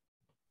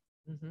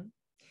 Mm-hmm.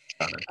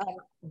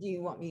 Do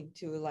you want me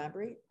to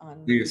elaborate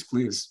on? Please,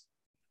 please.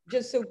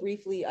 Just so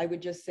briefly, I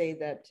would just say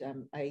that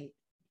I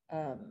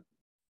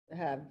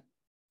have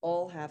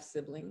all half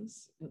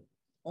siblings.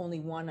 Only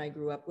one I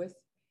grew up with,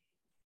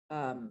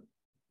 who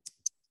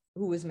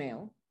was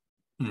male.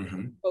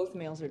 Mm-hmm. Both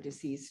males are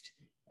deceased,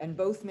 and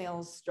both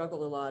males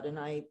struggle a lot, and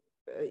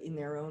in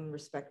their own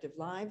respective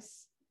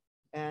lives.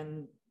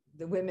 And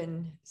the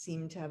women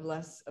seem to have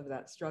less of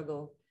that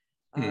struggle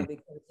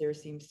because there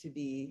seems to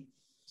be,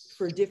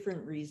 for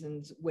different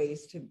reasons,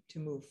 ways to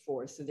move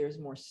forward. So there's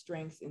more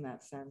strength in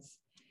that sense.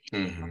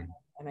 Mm-hmm.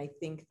 And I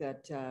think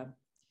that,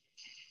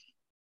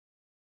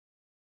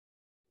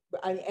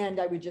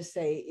 I would just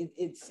say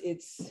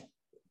it's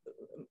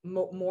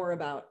more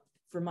about,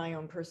 for my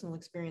own personal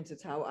experience,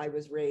 it's how I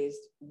was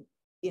raised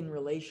in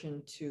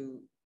relation to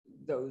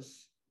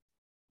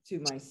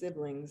my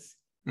siblings.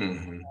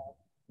 Mm-hmm.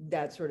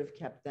 That sort of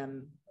kept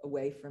them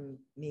away from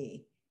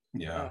me.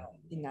 Yeah.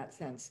 In that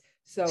sense.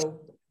 So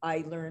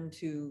I learned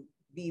to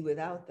be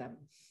without them.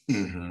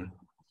 Mm-hmm.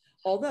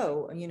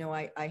 Although,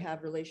 I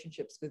have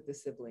relationships with the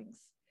siblings,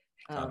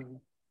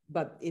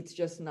 but it's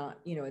just not,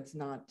 it's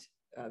not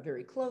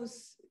very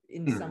close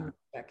in some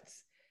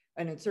respects.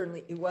 And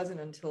it wasn't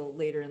until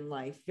later in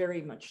life,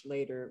 very much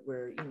later,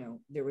 where,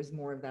 there was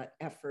more of that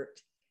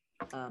effort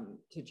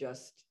to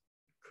just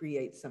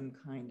create some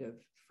kind of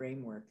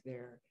framework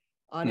there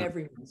on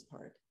everyone's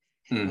part.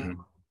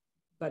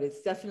 But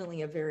it's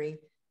definitely a very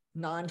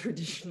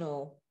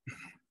non-traditional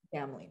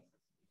family.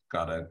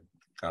 Got it.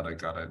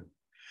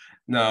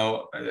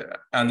 Now,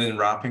 and in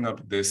wrapping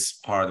up this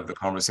part of the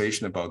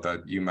conversation about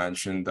that, you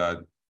mentioned that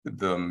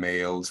the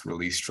males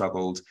really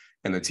struggled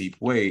in a deep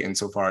way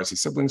insofar as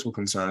his siblings were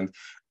concerned.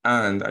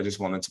 And I just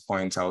wanted to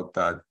point out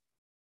that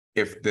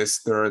if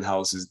this 3rd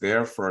house is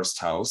their 1st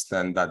house,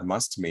 then that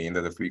must mean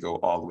that if we go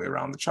all the way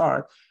around the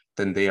chart,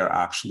 then they are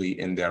actually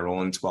in their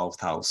own 12th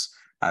house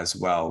as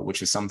well,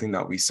 which is something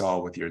that we saw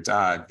with your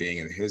dad being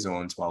in his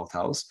own 12th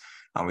house.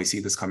 And we see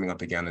this coming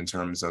up again in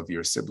terms of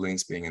your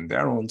siblings being in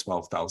their own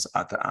 12th house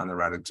at the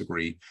anaretic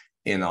degree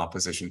in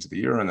opposition to the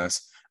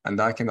Uranus. And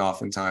that can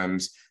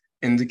oftentimes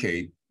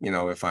indicate,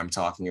 if I'm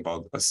talking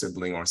about a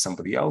sibling or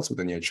somebody else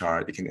within your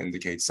chart, it can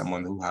indicate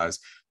someone who has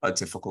a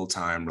difficult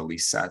time really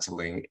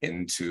settling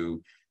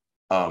into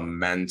a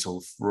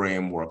mental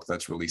framework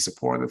that's really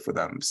supportive for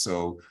them.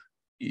 So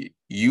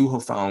you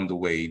have found a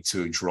way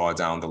to draw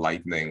down the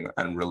lightning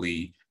and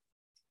really,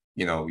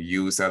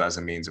 use that as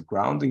a means of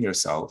grounding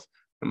yourself.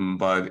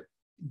 But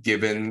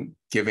giving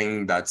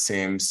that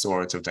same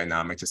sort of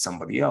dynamic to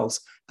somebody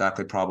else, that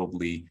could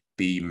probably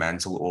be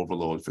mental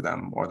overload for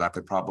them, or that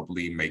could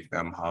probably make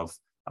them have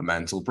a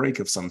mental break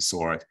of some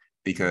sort,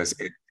 because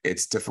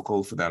it's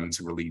difficult for them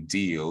to really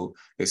deal,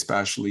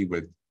 especially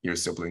with your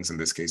siblings, in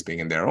this case, being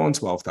in their own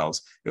 12th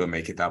house. It will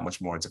make it that much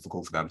more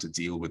difficult for them to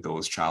deal with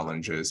those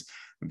challenges,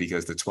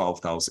 because the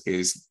 12th house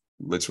is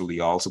literally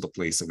also the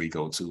place that we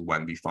go to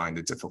when we find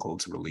it difficult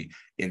to really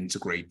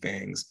integrate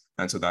things.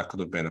 And so that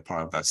could have been a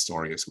part of that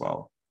story as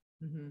well.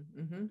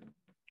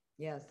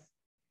 Yes.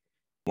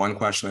 One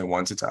question I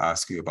wanted to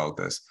ask you about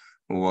this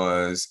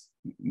was,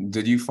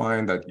 did you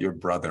find that your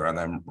brother, and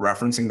I'm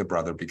referencing the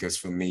brother because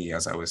for me,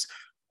 as I was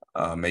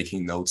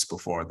making notes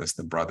before this,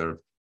 the brother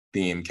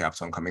theme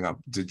kept on coming up.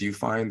 Did you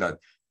find that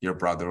your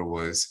brother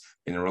was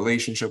in a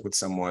relationship with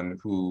someone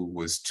who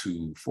was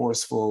too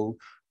forceful,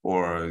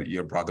 or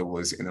your brother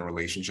was in a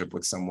relationship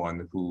with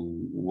someone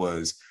who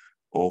was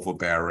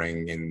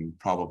overbearing in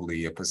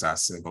probably a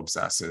possessive,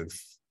 obsessive,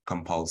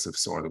 compulsive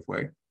sort of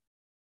way?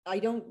 I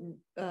don't,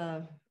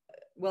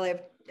 well,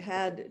 I've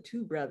had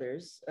two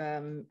brothers,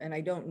 and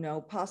I don't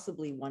know,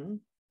 possibly one,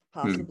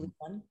 possibly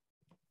one.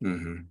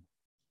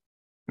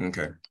 Mm-hmm.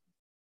 Okay.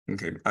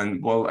 Okay.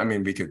 And well, I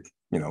mean, we could,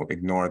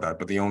 ignore that.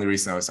 But the only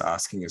reason I was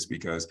asking is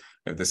because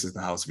if this is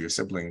the house of your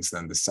siblings,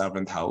 then the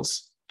seventh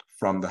house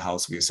from the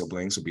house of your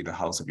siblings would be the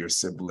house of your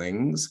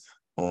siblings'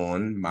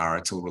 own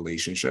marital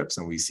relationships.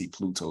 And we see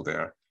Pluto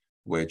there,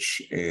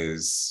 which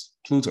is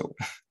Pluto.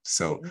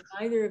 So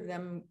neither of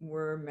them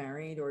were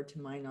married, or to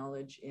my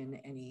knowledge,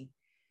 in any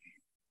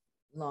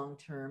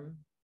long-term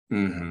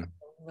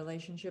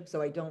relationship.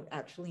 So I don't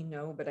actually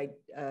know, but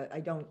I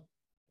don't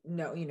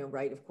know,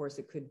 right? Of course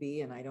it could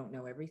be, and I don't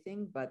know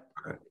everything, but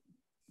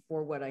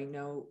for what I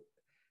know,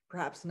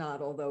 perhaps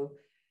not, although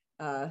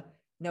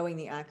knowing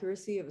the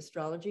accuracy of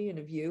astrology and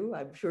of you,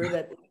 I'm sure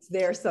that it's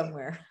there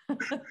somewhere.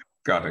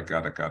 Got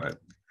it.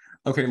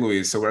 Okay,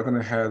 Louise, so we're going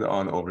to head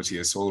on over to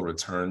your solar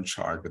return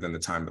chart within the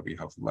time that we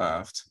have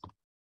left.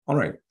 All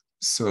right,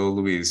 so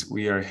Louise,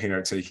 we are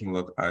here taking a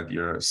look at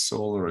your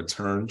solar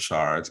return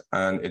chart,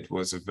 and it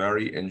was a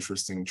very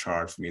interesting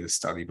chart for me to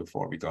study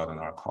before we got on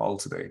our call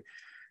today.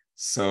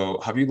 So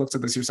have you looked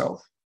at this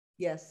yourself?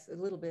 Yes, a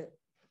little bit.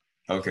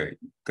 Okay,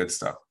 good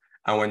stuff.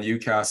 And when you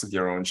casted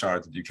your own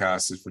chart, did you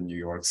cast it for New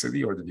York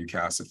City, or did you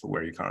cast it for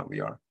where you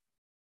currently are?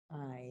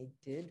 I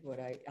did what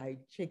I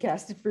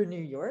cast it for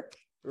New York,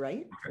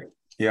 right? Okay.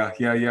 Yeah,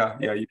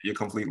 you're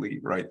completely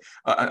right.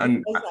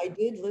 And I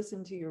did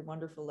listen to your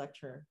wonderful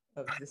lecture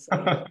of the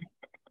sun,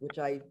 which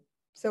I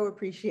so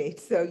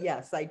appreciate. So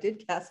yes, I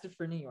did cast it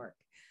for New York.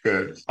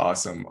 Good,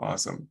 awesome.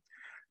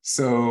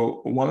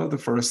 So one of the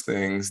first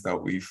things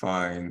that we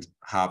find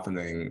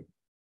happening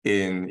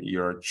in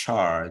your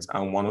chart,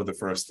 and one of the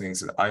first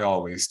things that I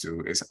always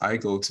do, is I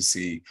go to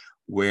see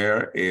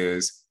where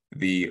is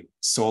the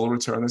solar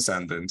return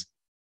ascendant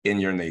in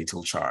your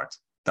natal chart.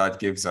 That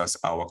gives us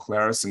our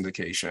clearest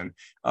indication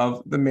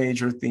of the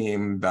major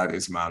theme that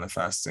is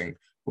manifesting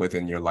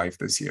within your life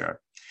this year.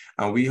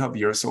 And we have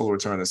your solar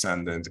return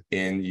ascendant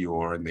in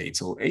your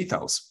natal 8th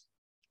house,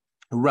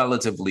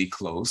 relatively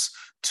close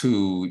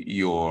to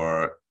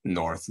your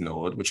North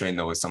Node, which I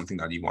know is something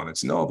that you wanted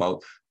to know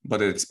about,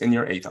 but it's in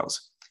your 8th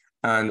house.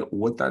 And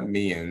what that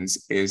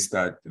means is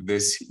that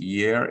this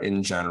year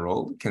in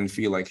general can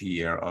feel like a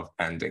year of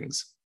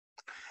endings.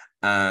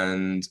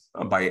 And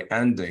by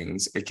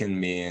endings, it can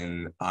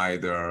mean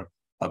either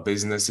a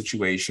business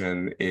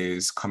situation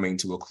is coming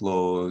to a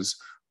close,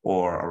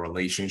 or a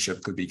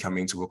relationship could be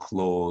coming to a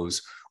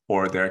close,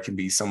 or there can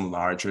be some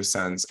larger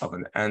sense of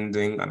an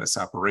ending and a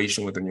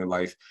separation within your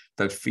life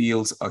that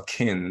feels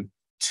akin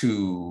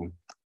to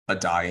a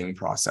dying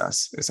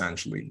process,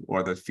 essentially,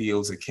 or that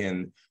feels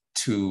akin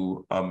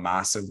to a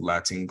massive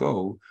letting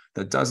go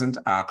that doesn't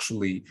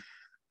actually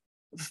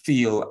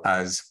feel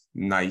as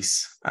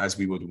nice as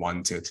we would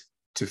want it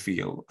to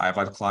feel. I've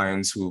had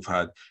clients who've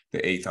had the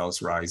 8th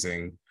house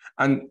rising.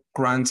 And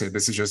granted,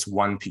 this is just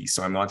one piece,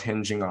 so I'm not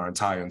hinging our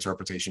entire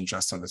interpretation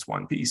just on this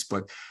one piece,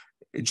 but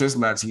it just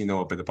lets you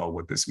know a bit about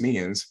what this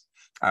means.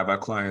 I've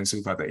had clients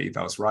who've had the 8th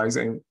house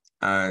rising,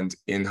 and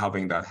in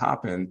having that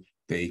happen,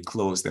 they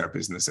close their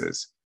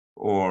businesses.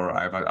 Or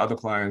I've had other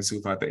clients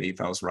who've had the 8th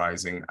house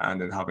rising,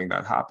 and in having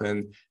that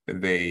happen,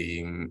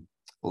 they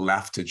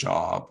left a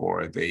job,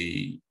 or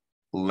they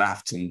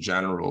left in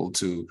general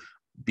to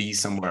be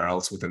somewhere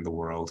else within the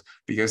world,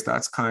 because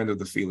that's kind of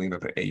the feeling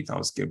that the 8th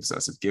house gives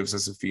us. It gives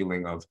us a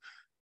feeling of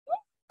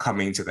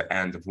coming to the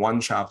end of one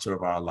chapter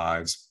of our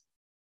lives,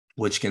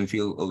 which can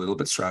feel a little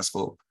bit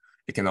stressful.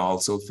 It can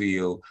also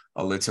feel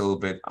a little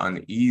bit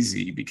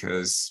uneasy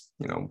because,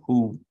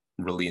 who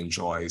really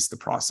enjoys the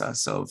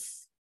process of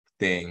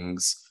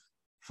things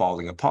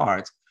falling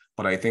apart?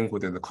 But I think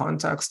within the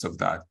context of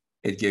that,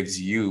 it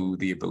gives you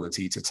the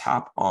ability to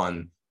tap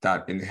on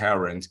that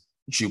inherent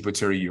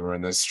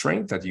Jupiter-Uranus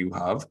strength that you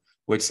have,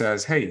 which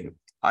says, hey,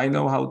 I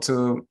know how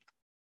to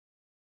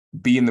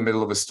be in the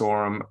middle of a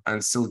storm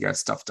and still get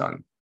stuff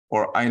done.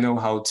 Or I know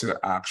how to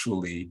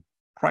actually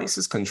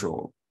crisis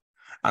control.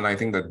 And I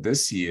think that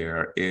this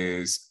year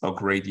is a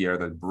great year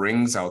that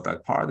brings out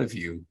that part of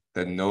you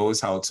that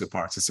knows how to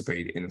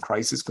participate in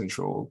crisis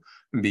control,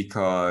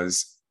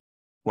 because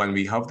when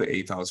we have the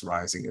 8th house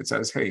rising, it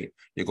says, hey,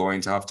 you're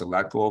going to have to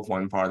let go of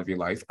one part of your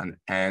life and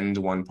end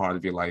one part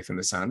of your life, in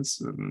a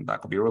sense. That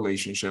could be a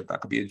relationship,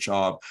 that could be a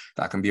job,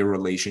 that can be a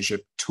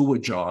relationship to a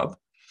job,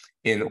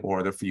 in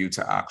order for you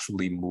to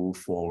actually move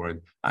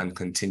forward and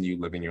continue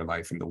living your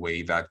life in the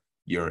way that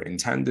you're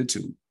intended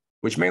to,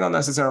 which may not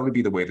necessarily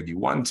be the way that you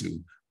want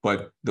to,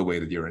 but the way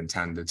that you're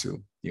intended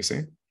to, you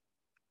see?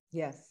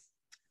 Yes,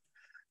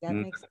 that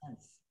makes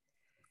sense.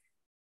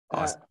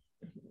 Awesome.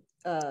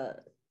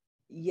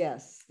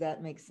 Yes,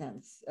 that makes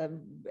sense.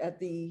 At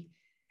the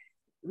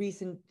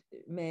recent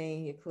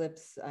May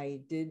eclipse,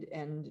 I did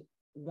end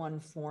one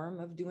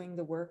form of doing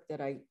the work that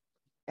I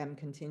am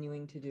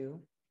continuing to do.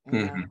 And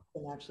that's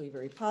been actually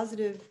very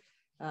positive.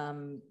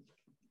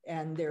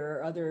 and there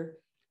are other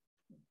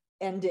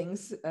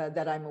endings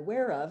that I'm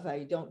aware of.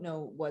 I don't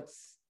know what,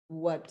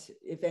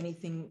 if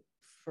anything,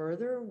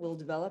 further will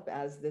develop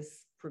as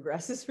this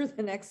progresses for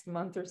the next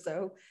month or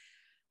so.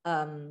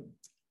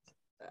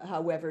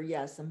 However,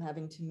 yes, I'm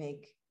having to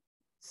make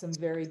some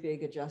very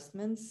big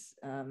adjustments.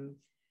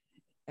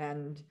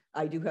 And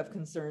I do have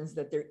concerns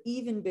that they're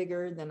even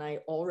bigger than I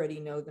already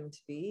know them to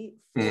be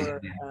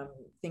for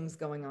things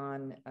going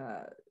on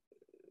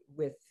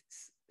with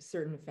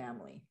certain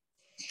family.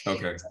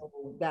 Okay.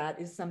 So that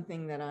is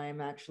something that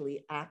I'm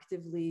actually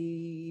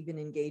actively been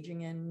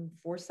engaging in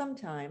for some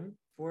time,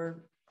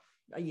 for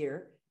a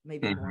year,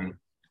 maybe more.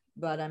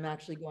 But I'm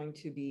actually going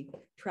to be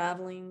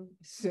traveling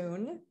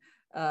soon,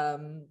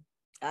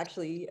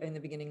 actually in the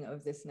beginning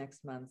of this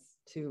next month,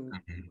 to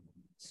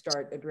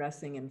start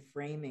addressing and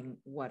framing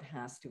what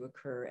has to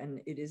occur.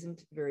 And it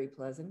isn't very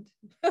pleasant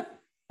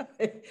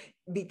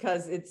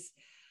because it's,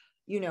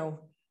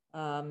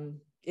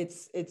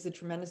 it's a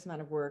tremendous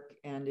amount of work,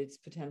 and it's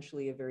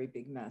potentially a very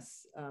big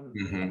mess. At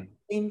the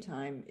same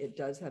time, it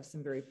does have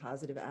some very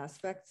positive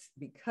aspects,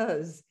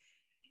 because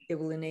it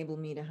will enable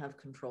me to have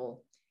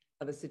control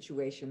of a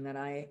situation that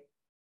I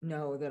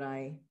know that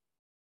I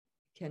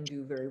can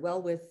do very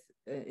well with,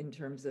 in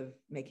terms of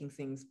making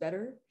things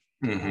better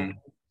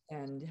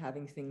and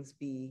having things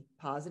be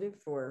positive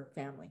for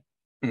family.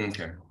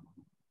 Okay.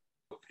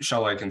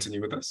 Shall I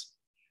continue with this?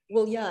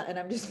 Well, yeah. And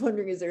I'm just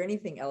wondering, is there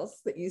anything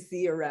else that you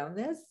see around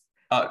this?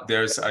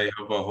 I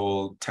have a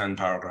whole 10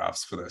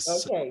 paragraphs for this.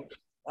 Okay.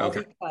 I'll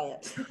be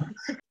quiet.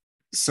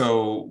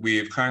 So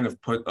we've kind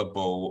of put a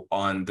bow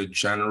on the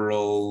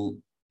general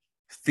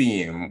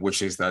theme,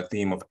 which is that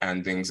theme of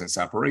endings and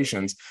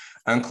separations.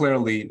 And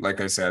clearly,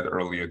 like I said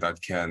earlier,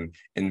 that can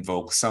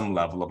invoke some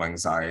level of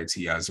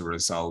anxiety as a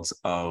result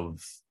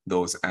of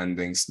those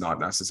endings not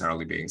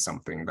necessarily being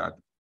something that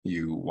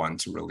you want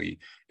to really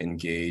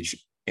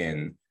engage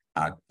in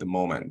at the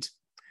moment.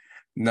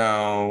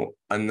 Now,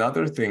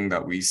 another thing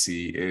that we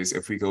see is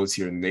if we go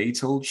to your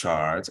natal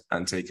chart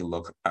and take a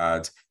look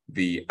at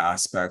the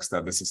aspects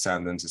that this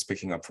ascendant is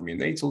picking up from your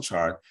natal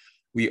chart,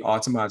 we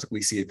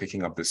automatically see it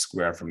picking up the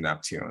square from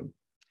Neptune.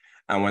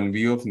 And when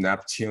we have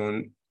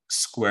Neptune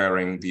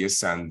squaring the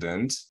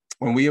ascendant,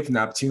 when we have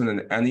Neptune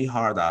in any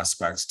hard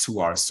aspects to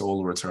our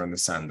soul return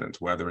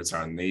ascendant, whether it's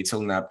our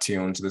natal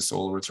Neptune to the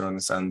soul return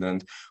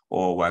ascendant,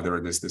 or whether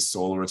it is the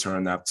soul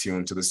return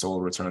Neptune to the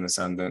soul return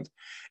ascendant,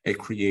 it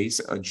creates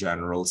a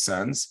general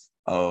sense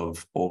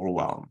of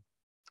overwhelm.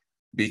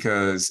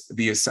 Because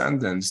the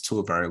ascendant, to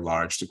a very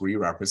large degree,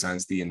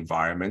 represents the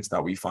environment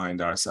that we find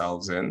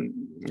ourselves in.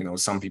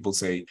 Some people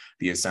say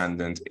the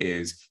ascendant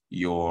is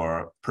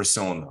your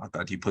persona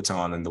that you put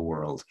on in the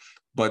world.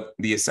 But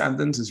the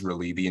ascendant is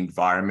really the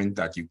environment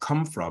that you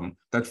come from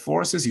that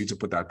forces you to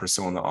put that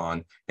persona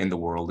on in the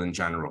world in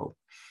general.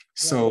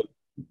 So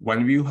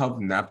when you have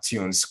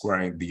Neptune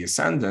squaring the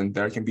ascendant,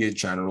 there can be a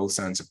general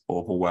sense of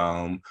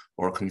overwhelm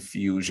or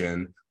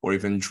confusion or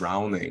even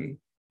drowning,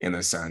 in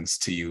a sense,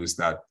 to use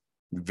that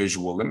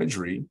visual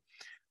imagery,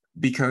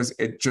 because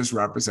it just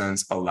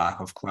represents a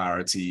lack of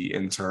clarity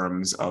in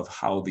terms of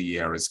how the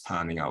year is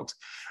panning out.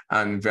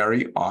 And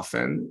very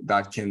often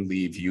that can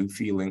leave you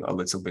feeling a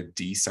little bit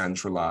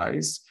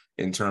decentralized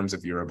in terms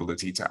of your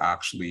ability to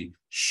actually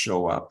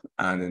show up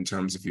and in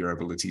terms of your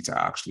ability to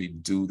actually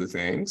do the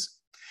things.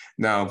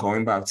 Now,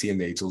 going back to your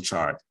natal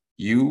chart,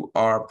 you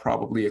are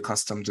probably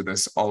accustomed to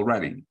this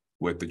already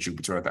with the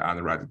Jupiter at the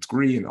anaretic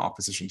degree in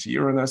opposition to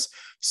Uranus.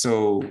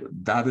 So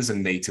that is a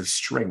native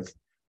strength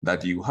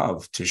that you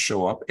have to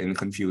show up in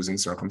confusing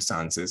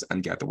circumstances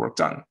and get the work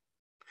done.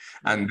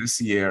 And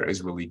this year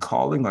is really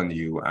calling on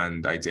you,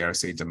 and I dare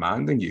say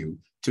demanding you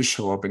to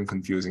show up in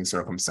confusing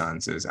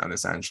circumstances and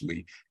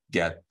essentially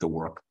get the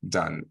work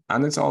done.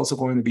 And it's also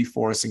going to be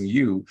forcing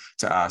you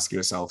to ask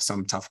yourself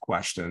some tough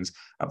questions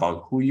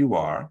about who you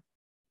are,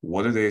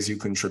 what it is you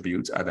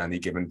contribute at any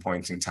given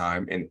point in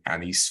time in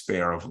any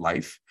sphere of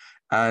life,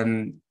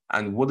 and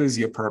what is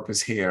your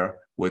purpose here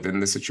within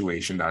the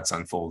situation that's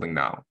unfolding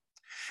now.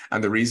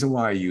 And the reason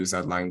why I use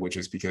that language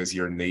is because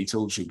your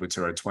natal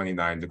Jupiter at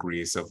 29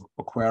 degrees of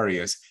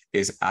Aquarius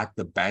is at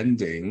the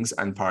bendings,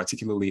 and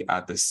particularly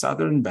at the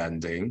southern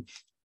bending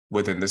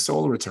within the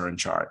soul return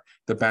chart.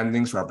 The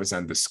bendings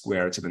represent the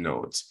square to the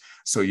nodes.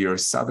 So your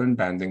southern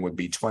bending would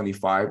be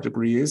 25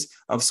 degrees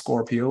of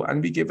Scorpio,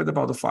 and we give it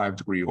about a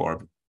 5-degree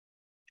orb.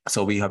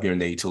 So we have your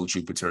natal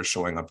Jupiter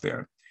showing up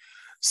there.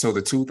 So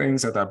the two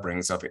things that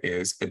brings up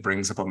is it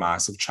brings up a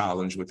massive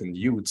challenge within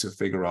you to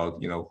figure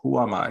out, who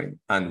am I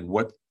and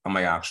what am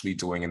I actually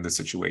doing in this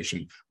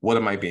situation? What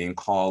am I being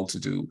called to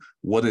do?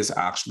 What is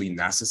actually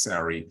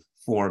necessary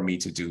for me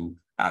to do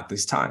at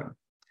this time?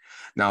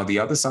 Now, the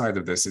other side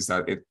of this is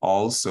that it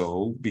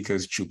also,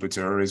 because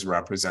Jupiter is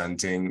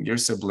representing your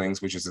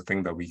siblings, which is a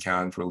thing that we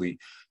can't really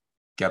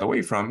get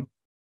away from,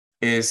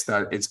 is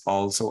that it's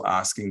also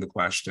asking the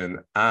question,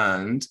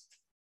 and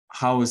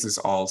how is this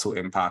also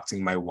impacting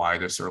my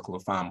wider circle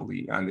of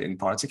family? And in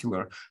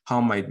particular, how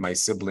might my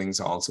siblings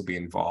also be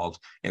involved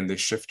in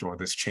this shift or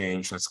this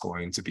change that's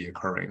going to be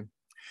occurring?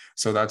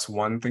 So that's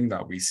one thing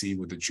that we see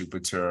with the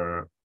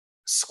Jupiter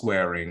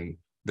squaring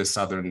the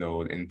southern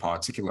node in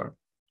particular.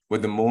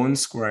 With the moon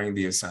squaring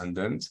the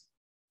ascendant,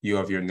 you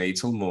have your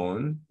natal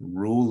moon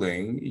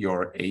ruling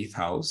your eighth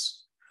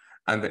house.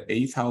 And the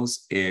eighth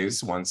house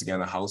is, once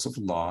again, a house of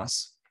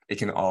loss. It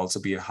can also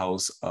be a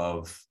house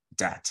of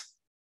debt.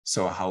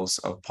 So a house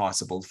of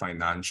possible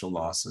financial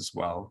loss as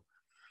well.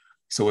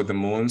 So with the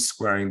moon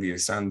squaring the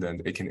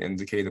ascendant, it can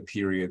indicate a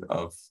period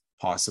of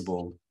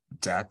possible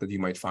debt that you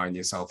might find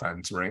yourself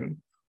entering,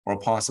 or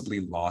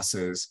possibly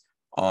losses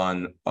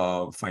on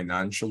a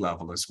financial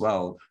level as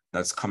well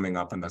that's coming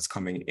up and that's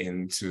coming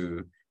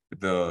into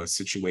the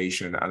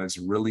situation. And it's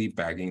really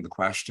begging the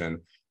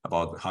question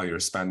about how you're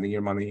spending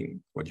your money,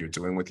 what you're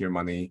doing with your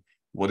money,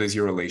 what is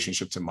your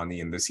relationship to money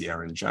in this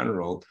year in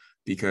general,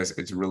 because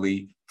it's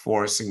really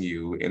forcing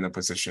you in a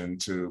position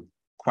to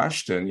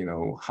question,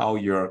 how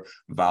you're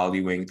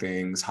valuing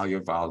things, how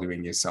you're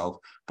valuing yourself,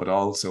 but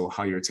also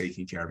how you're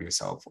taking care of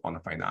yourself on a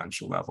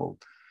financial level.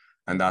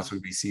 And that's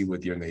what we see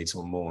with your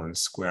natal moon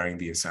squaring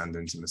the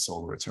ascendant in the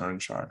solar return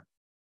chart.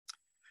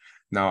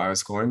 Now, I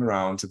was going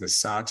around to the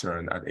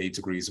Saturn at 8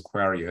 degrees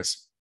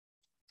Aquarius,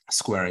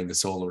 squaring the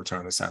solar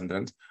return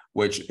ascendant,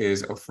 which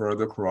is a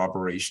further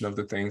corroboration of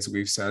the things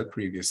we've said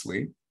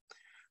previously.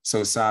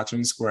 So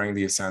Saturn squaring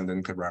the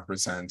ascendant could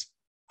represent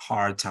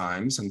hard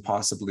times and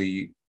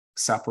possibly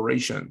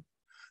separation.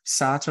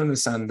 Saturn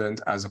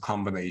ascendant as a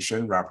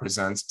combination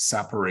represents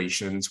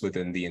separations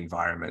within the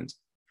environment.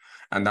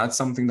 And that's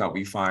something that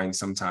we find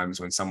sometimes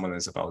when someone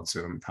is about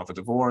to have a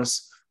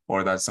divorce,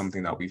 or that's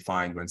something that we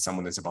find when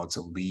someone is about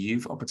to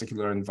leave a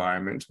particular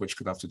environment, which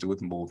could have to do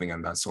with moving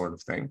and that sort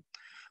of thing.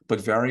 But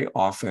very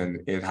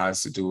often it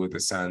has to do with the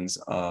sense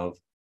of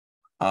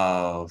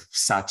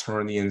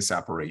Saturnian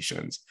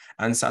separations.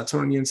 And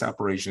Saturnian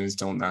separations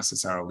don't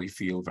necessarily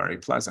feel very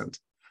pleasant.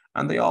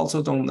 And they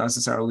also don't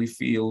necessarily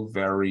feel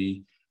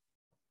very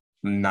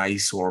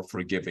nice or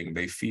forgiving.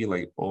 They feel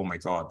like, oh my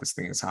God, this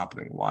thing is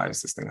happening. Why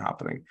is this thing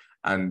happening?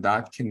 And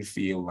that can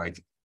feel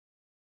like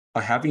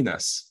a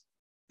heaviness,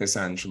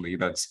 essentially,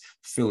 that's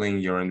filling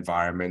your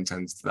environment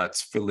and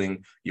that's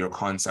filling your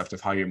concept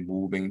of how you're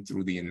moving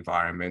through the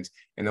environment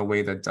in a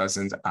way that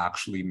doesn't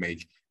actually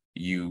make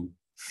you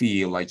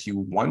feel like you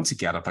want to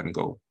get up and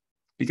go.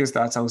 Because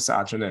that's how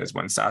Saturn is.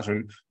 When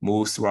Saturn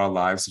moves through our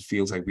lives, it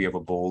feels like we have a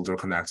boulder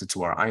connected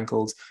to our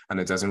ankles, and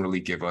it doesn't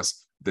really give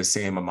us the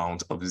same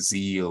amount of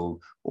zeal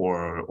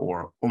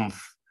or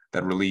oomph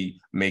that really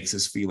makes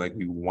us feel like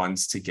we want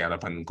to get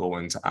up and go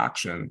into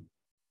action.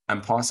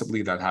 And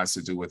possibly that has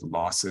to do with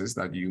losses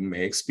that you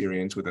may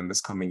experience within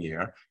this coming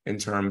year in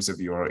terms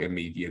of your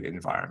immediate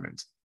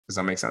environment. Does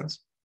that make sense?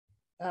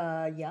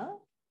 Yeah.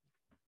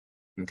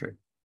 Okay.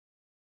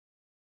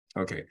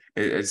 Okay.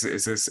 Is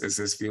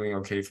this feeling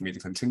okay for me to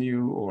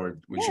continue, or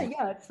would you?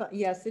 Yeah, it's fine.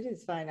 Yes, it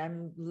is fine.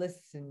 I'm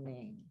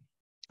listening.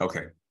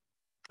 Okay.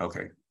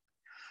 Okay.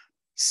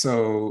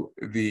 So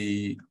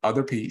the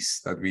other piece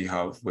that we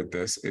have with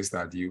this is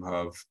that you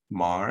have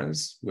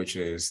Mars, which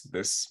is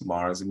this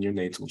Mars in your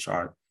natal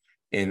chart,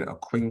 in a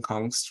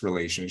quincunx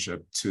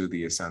relationship to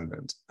the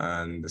ascendant.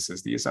 And this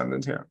is the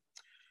ascendant here.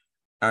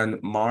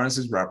 And Mars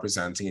is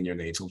representing in your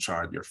natal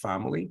chart your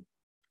family,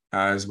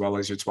 as well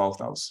as your 12th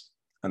house.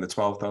 And the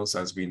 12th house,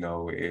 as we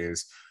know,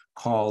 is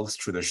called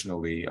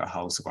traditionally a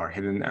house of our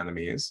hidden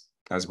enemies,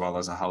 as well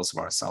as a house of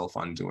our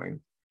self-undoing.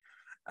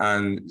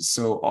 And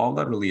so all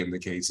that really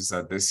indicates is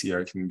that this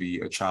year can be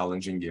a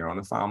challenging year on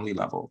a family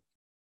level.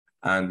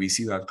 And we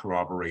see that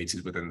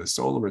corroborated within the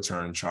solar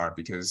return chart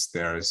because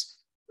there's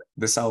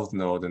the South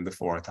Node in the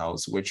 4th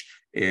house, which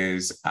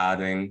is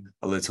adding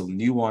a little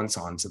nuance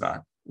onto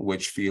that,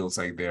 which feels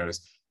like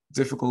there's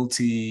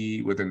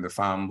difficulty within the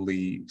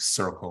family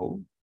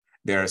circle.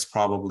 There's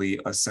probably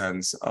a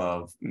sense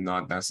of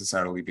not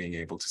necessarily being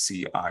able to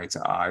see eye to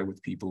eye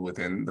with people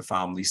within the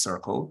family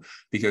circle,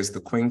 because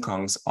the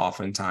quincunx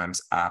oftentimes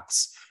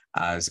acts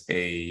as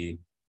a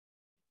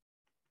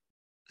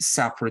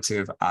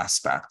separative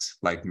aspect,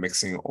 like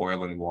mixing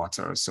oil and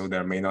water. So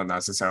there may not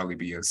necessarily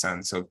be a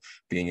sense of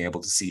being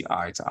able to see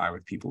eye to eye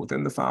with people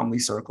within the family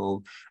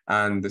circle.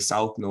 And the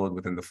South Node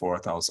within the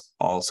 4th house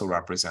also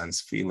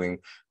represents feeling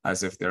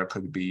as if there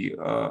could be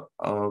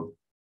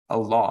a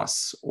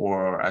loss,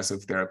 or as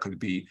if there could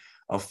be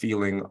a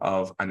feeling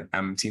of an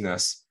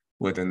emptiness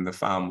within the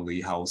family,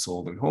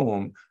 household, and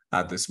home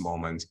at this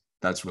moment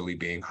that's really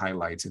being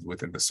highlighted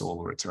within the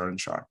solar return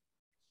chart.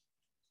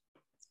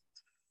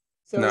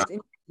 So now, it's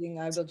interesting.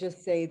 I will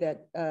just say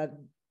that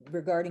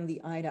regarding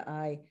the eye to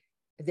eye,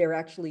 there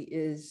actually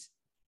is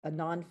a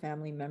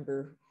non-family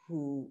member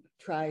who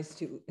tries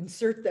to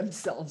insert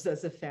themselves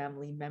as a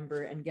family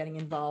member and getting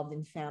involved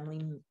in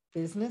family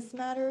business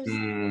matters,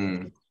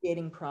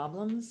 creating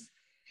problems.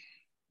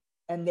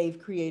 And they've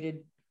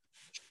created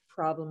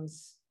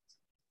problems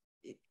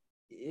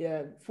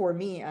for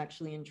me,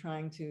 actually, in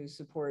trying to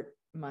support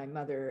my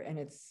mother.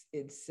 And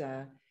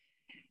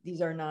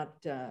these are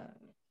not...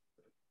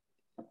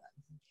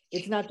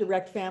 it's not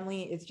direct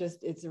family.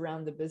 It's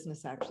around the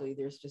business. Actually,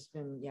 there's just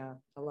been, yeah,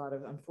 a lot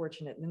of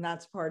unfortunate, and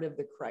that's part of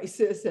the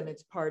crisis. And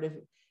it's part of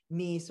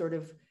me sort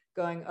of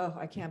going, oh,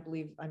 I can't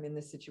believe I'm in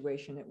this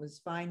situation. It was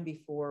fine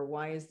before.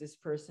 Why is this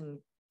person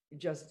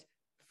just,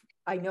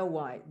 I know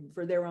why,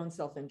 for their own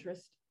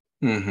self-interest,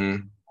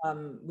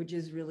 which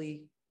is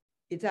really,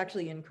 it's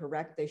actually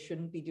incorrect. They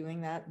shouldn't be doing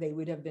that. They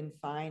would have been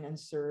fine and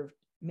served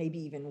maybe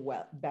even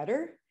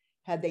better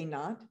had they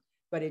not.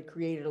 But it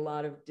created a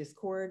lot of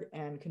discord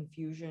and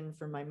confusion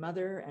for my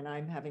mother, and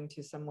I'm having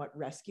to somewhat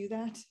rescue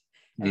that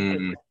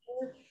and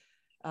protect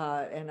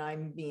her. And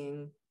I'm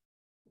being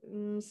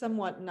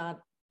somewhat not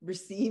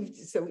received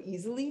so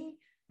easily,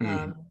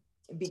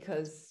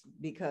 because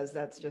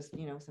that's just,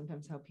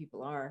 sometimes how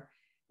people are.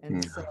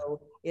 And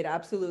so it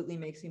absolutely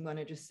makes me want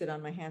to just sit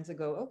on my hands and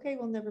go, okay,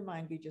 well, never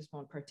mind, we just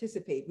won't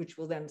participate, which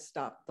will then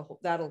stop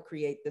that'll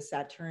create the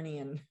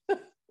Saturnian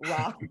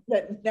rock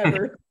that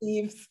never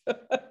leaves.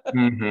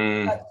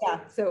 Yeah,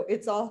 so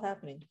it's all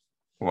happening.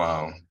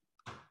 Wow.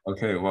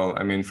 Okay, well,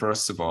 I mean,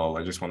 first of all,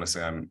 I just want to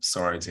say I'm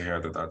sorry to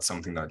hear that that's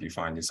something that you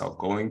find yourself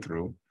going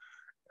through.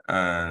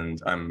 And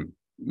I'm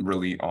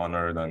really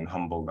honored and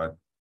humbled that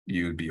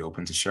you'd be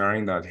open to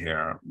sharing that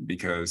here,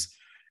 because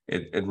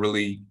it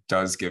really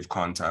does give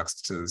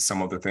context to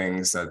some of the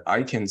things that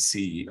I can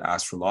see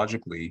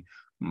astrologically,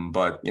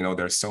 but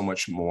there's so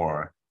much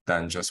more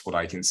than just what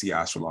I can see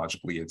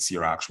astrologically. It's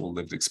your actual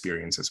lived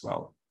experience as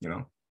well,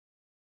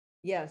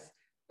 Yes,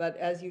 but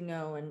as you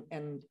know,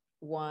 and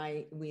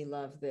why we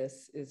love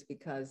this is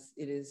because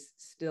it is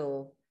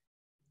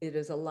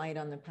a light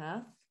on the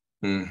path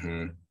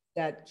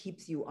that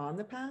keeps you on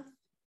the path,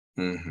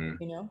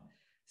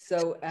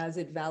 so as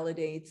it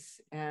validates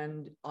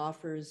and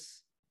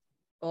offers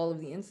all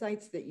of the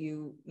insights that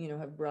you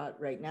have brought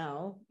right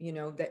now,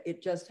 that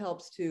it just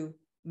helps to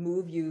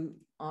move you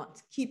on,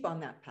 to keep on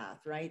that path,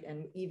 right?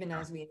 And even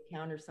as we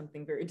encounter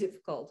something very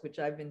difficult, which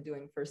I've been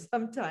doing for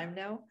some time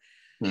now,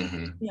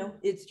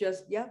 it's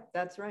just, yeah,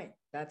 that's right,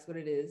 that's what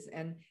it is.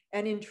 And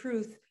in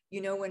truth,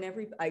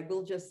 I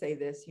will just say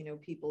this,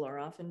 people are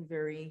often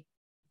very,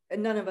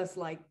 and none of us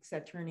like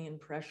Saturnian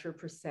pressure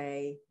per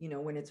se,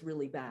 when it's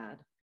really bad.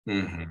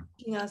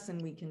 Us,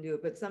 and we can do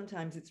it, but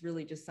sometimes it's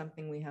really just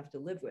something we have to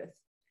live with.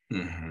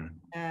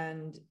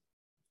 And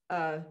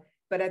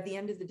but at the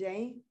end of the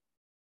day,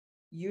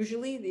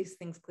 usually these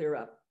things clear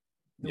up.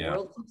 The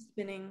world keeps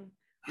spinning.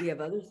 We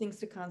have other things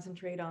to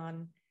concentrate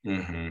on.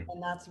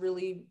 And that's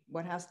really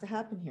what has to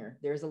happen here.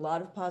 There's a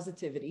lot of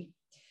positivity.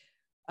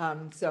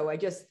 So I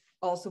just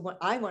also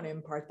want to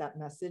impart that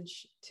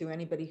message to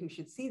anybody who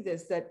should see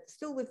this, that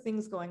still with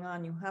things going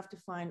on, you have to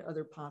find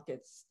other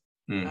pockets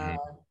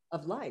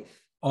of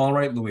life. All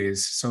right,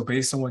 Louise. So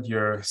based on what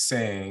you're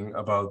saying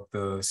about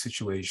the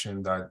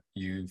situation that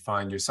you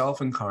find yourself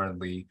in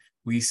currently,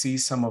 we see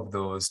some of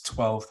those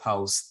 12th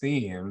house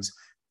themes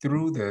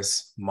through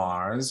this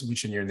Mars,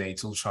 which in your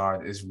natal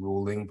chart is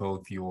ruling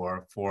both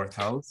your 4th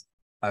house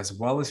as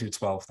well as your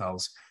 12th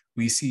house.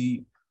 We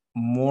see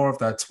more of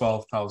that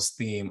 12th house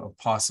theme of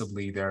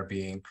possibly there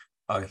being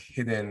a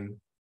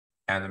hidden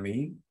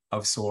enemy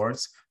of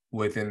sorts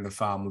within the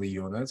family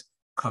unit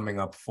coming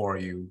up for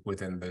you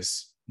within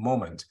this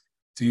moment.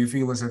 Do you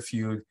feel as if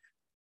you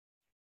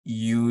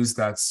use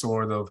that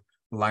sort of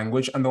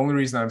language? And the only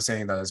reason I'm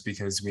saying that is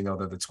because we know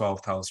that the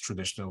 12th house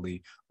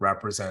traditionally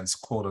represents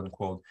quote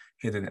unquote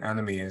hidden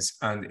enemies.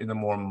 And in a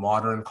more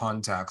modern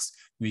context,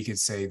 we could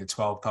say the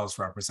 12th house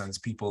represents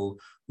people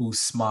who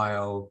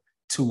smile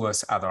to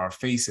us at our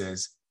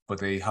faces, but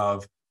they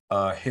have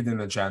a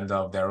hidden agenda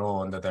of their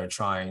own that they're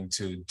trying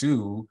to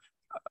do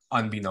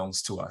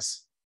unbeknownst to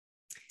us.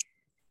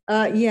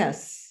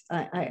 Yes,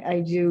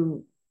 I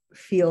do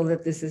feel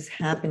that this is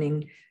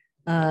happening.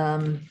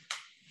 And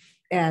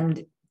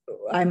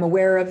I'm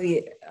aware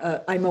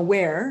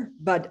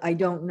but I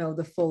don't know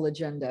the full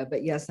agenda.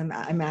 But yes,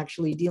 I'm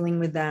actually dealing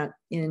with that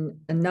in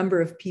a number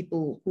of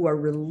people who are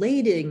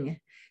relating.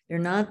 They're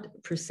not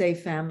per se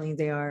family.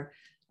 They are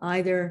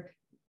either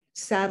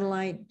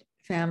satellite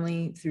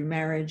family through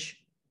marriage,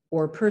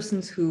 or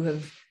persons who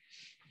have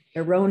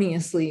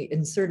erroneously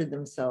inserted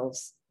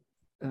themselves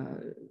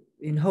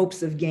in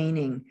hopes of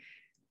gaining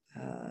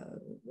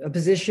a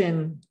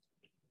position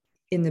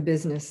in the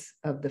business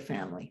of the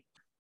family.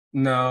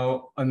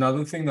 Now,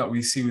 another thing that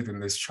we see within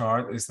this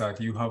chart is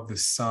that you have the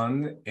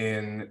sun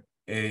in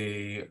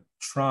a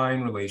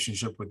trine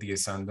relationship with the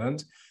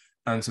ascendant.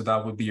 And so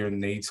that would be your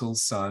natal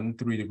sun,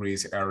 3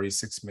 degrees Aries,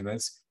 6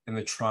 minutes, in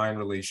the trine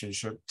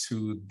relationship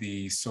to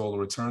the solar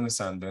return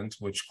ascendant,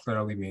 which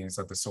clearly means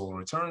that the solar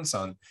return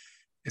sun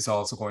is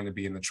also going to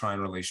be in the trine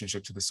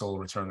relationship to the solar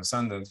return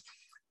ascendant.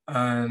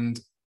 And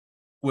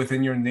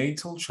within your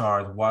natal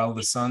chart, while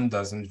the sun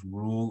doesn't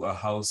rule a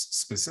house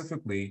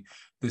specifically,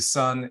 the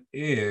sun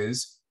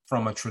is,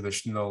 from a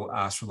traditional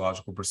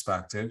astrological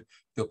perspective,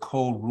 the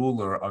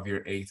co-ruler of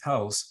your 8th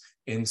house,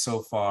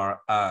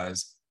 insofar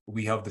as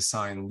we have the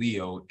sign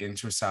Leo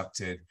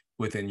intercepted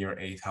within your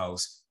 8th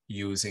house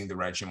using the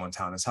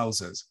Regiomontanus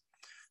houses.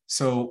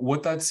 So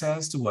what that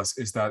says to us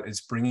is that it's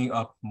bringing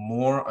up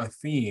more a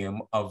theme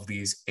of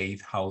these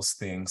eighth house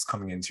things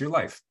coming into your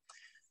life.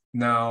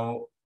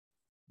 Now,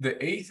 the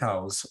eighth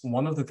house,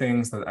 one of the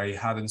things that I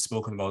hadn't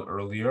spoken about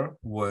earlier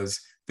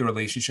was the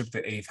relationship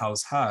the eighth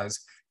house has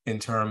in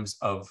terms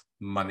of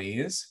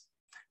monies.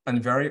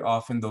 And very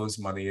often those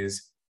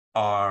monies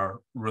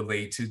are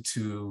related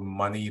to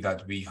money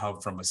that we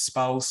have from a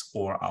spouse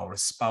or our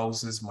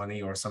spouse's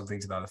money or something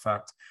to that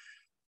effect.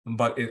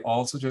 But it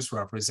also just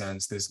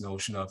represents this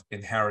notion of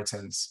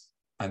inheritance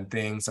and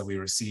things that we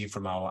receive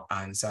from our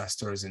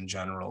ancestors in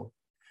general.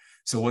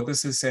 So what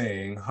this is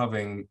saying,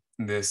 having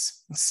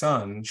this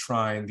sun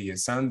trine the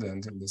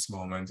ascendant in this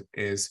moment,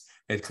 is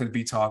it could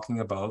be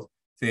talking about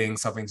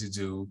things having to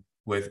do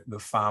with the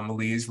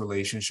family's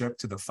relationship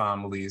to the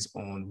family's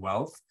own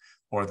wealth,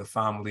 or the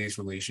family's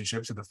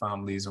relationship to the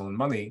family's own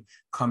money,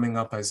 coming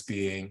up as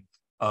being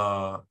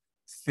a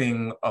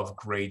thing of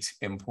great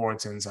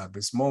importance at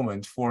this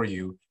moment for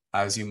you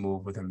as you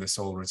move within the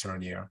soul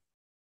return year.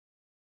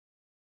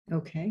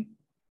 Okay.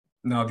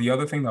 Now, the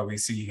other thing that we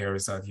see here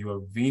is that you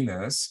have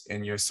Venus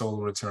in your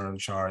soul return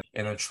chart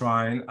in a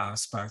trine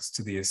aspect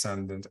to the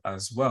ascendant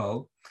as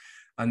well.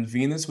 And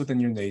Venus within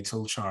your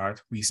natal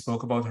chart, we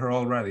spoke about her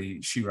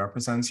already. She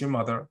represents your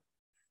mother.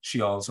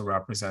 She also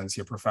represents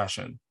your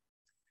profession.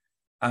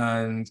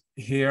 And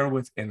here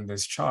within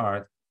this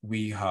chart,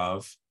 we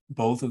have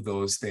both of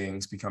those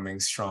things becoming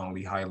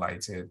strongly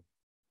highlighted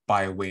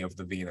by way of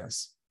the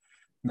Venus.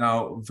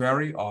 Now,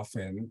 very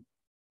often,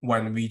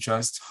 when we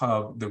just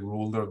have the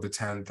ruler of the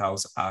 10th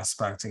house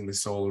aspecting the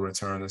soul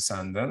return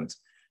ascendant,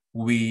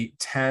 we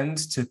tend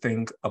to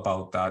think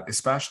about that,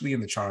 especially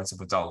in the charts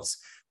of adults,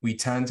 we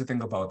tend to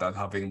think about that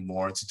having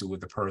more to do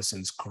with the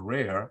person's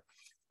career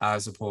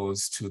as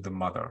opposed to the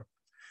mother.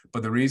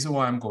 But the reason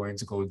why I'm going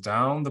to go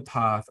down the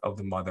path of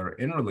the mother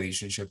in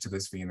relationship to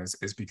this Venus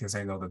is because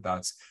I know that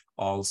that's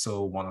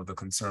also one of the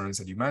concerns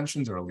that you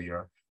mentioned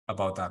earlier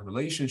about that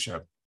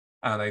relationship.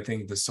 And I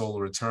think the soul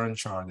return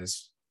chart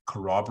is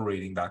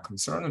corroborating that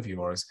concern of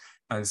yours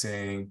and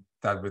saying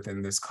that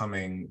within this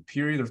coming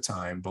period of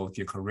time, both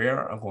your career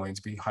are going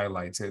to be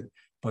highlighted,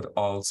 but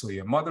also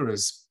your mother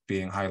is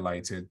being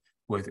highlighted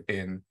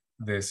within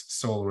this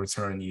soul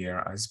return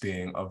year as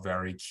being a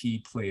very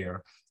key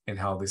player in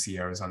how this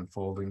year is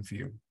unfolding for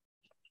you.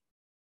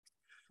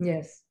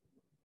 Yes.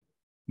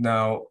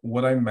 Now,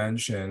 what I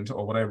mentioned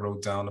or what I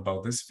wrote down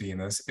about this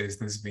Venus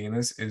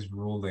is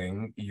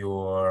ruling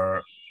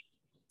your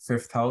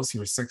 5th house,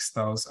 your 6th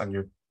house, and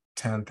your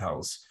 10th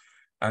house.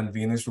 And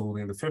Venus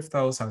ruling the 5th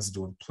house has to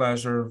do with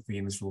pleasure.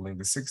 Venus ruling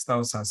the 6th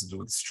house has to do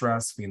with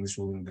stress. Venus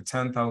ruling the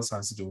 10th house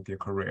has to do with your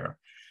career.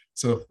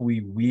 So if we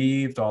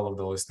weaved all of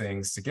those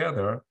things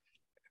together,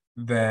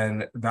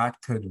 then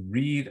that could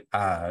read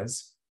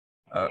as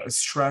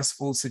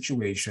stressful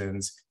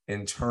situations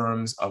in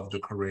terms of the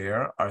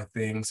career are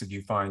things that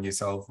you find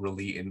yourself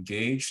really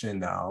engaged in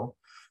now.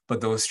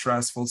 But those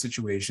stressful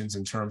situations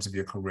in terms of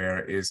your career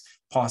is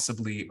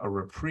possibly a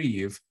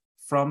reprieve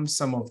from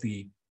some of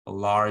the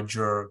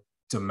larger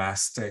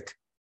domestic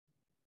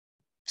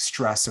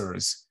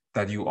stressors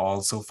that you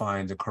also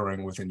find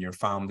occurring within your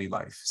family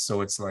life.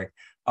 So it's like,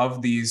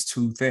 of these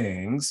two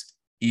things,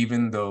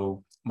 even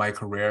though my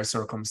career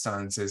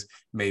circumstances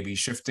may be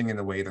shifting in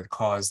a way that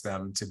caused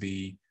them to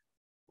be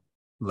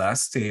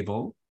less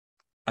stable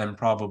and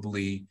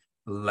probably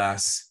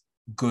less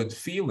good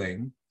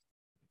feeling,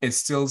 it's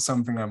still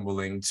something I'm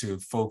willing to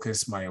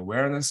focus my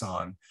awareness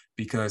on,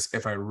 because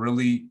if I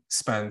really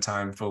spend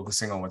time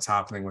focusing on what's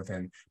happening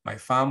within my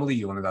family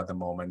unit at the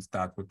moment,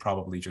 that would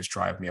probably just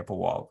drive me up a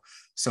wall.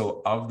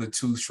 So of the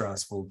two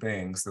stressful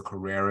things, the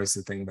career is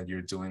the thing that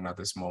you're doing at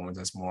this moment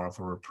as more of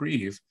a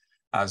reprieve,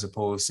 as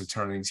opposed to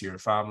turning to your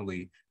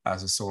family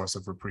as a source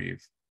of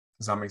reprieve.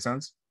 Does that make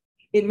sense?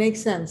 It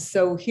makes sense.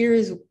 So here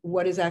is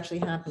what is actually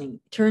happening.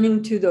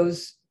 Turning to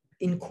those,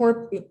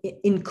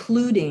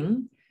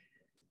 including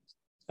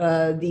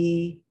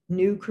the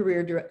new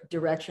career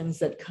directions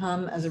that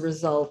come as a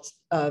result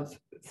of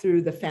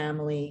through the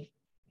family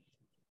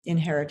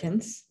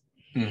inheritance.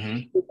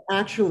 It's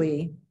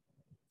actually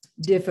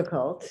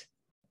difficult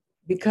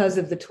because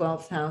of the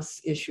 12th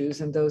house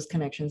issues and those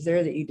connections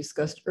there that you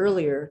discussed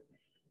earlier.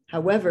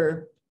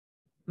 However,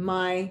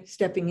 my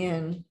stepping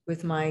in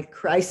with my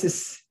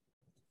crisis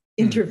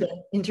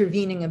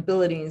intervening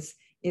abilities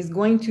is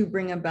going to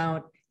bring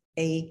about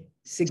a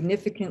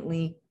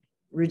significantly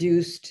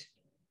reduced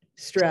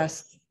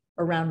stress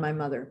around my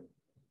mother.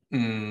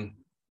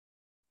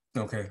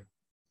 Okay.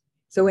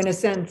 So in a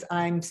sense,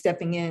 I'm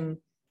stepping in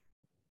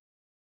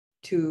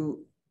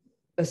to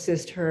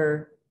assist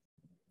her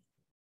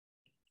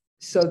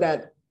so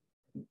that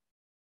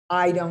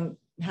I don't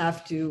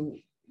have to,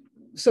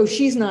 so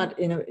she's not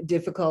in a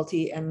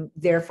difficulty, and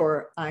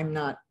therefore I'm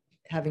not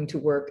having to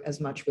work as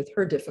much with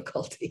her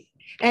difficulty.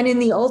 And in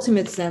the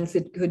ultimate sense,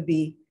 it could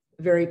be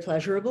very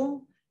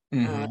pleasurable,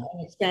 an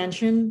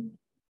expansion,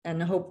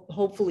 and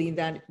hopefully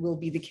that will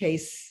be the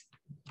case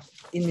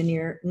in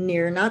the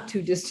near, not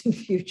too distant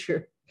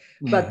future.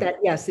 But that,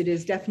 yes, it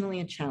is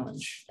definitely a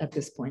challenge at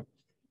this point.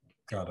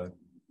 Got it.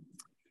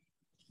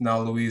 Now,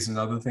 Louise,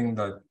 another thing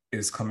that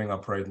is coming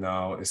up right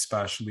now,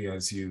 especially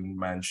as you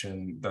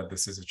mentioned that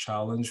this is a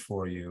challenge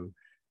for you,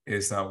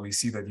 is that we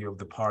see that you have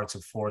the parts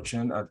of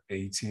fortune at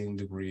 18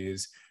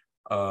 degrees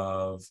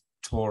of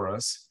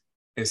Taurus,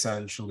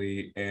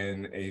 essentially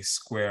in a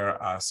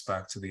square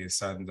aspect to the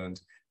ascendant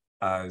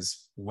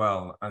as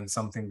well. And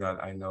something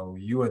that I know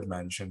you had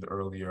mentioned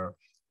earlier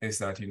is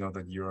that you know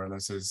that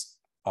Uranus is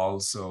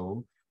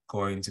also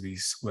going to be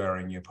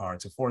squaring your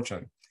parts of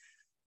fortune.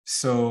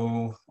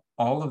 So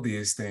all of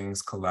these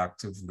things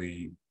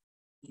collectively,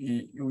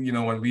 you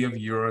know, when we have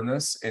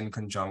Uranus in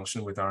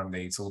conjunction with our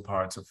natal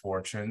parts of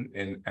fortune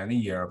in any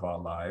year of our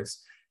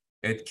lives,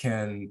 it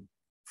can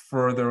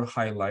further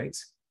highlight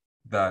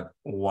that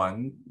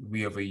one,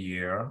 we have a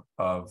year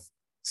of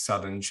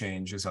sudden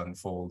changes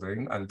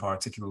unfolding, and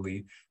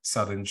particularly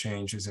sudden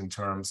changes in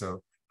terms of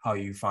how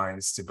you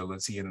find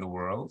stability in the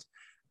world.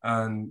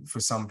 And for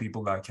some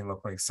people, that can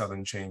look like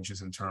sudden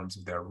changes in terms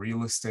of their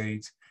real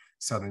estate,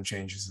 sudden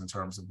changes in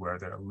terms of where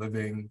they're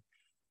living.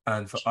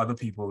 And for other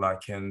people,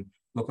 that can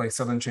look like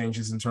sudden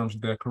changes in terms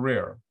of their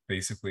career,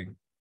 basically.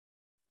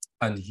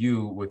 And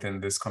you, within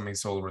this coming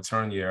solar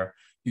return year,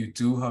 you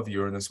do have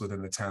Uranus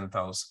within the 10th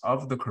house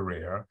of the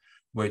career,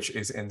 which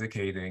is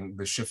indicating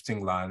the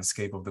shifting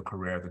landscape of the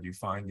career that you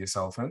find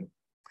yourself in.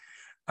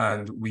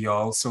 And we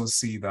also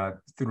see that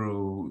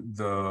through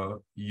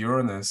the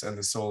Uranus and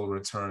the solar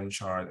return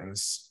chart, and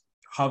it's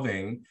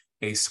having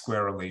a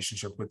square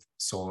relationship with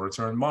solar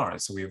return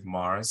Mars. So we have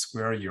Mars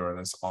square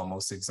Uranus,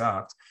 almost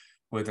exact,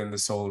 within the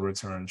solar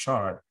return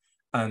chart.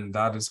 And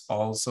that is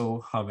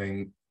also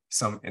having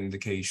some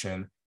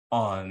indication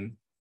on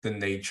the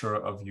nature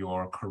of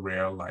your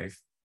career life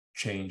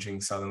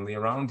changing suddenly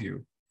around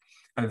you.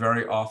 And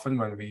very often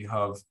when we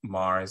have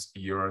Mars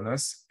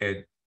Uranus,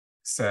 it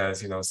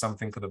says, you know,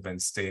 something could have been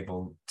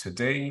stable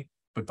today,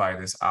 but by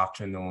this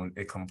afternoon,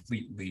 it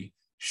completely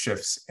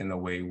shifts in a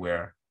way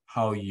where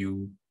how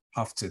you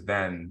have to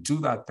then do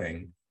that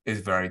thing is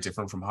very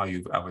different from how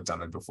you've ever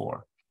done it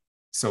before.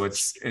 So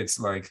it's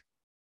like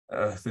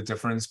the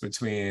difference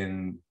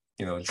between,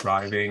 you know,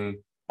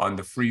 driving on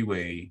the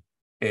freeway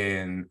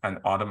in an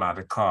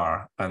automatic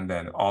car, and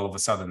then all of a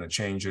sudden it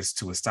changes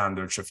to a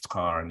standard shift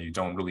car, and you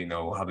don't really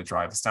know how to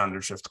drive a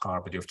standard shift car,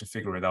 but you have to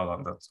figure it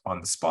out on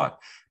the spot,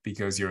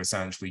 because you're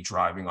essentially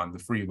driving on the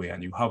freeway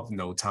and you have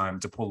no time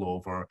to pull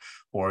over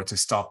or to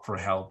stop for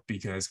help,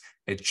 because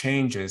it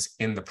changes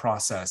in the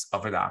process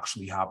of it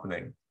actually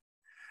happening.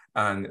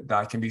 And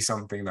that can be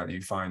something that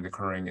you find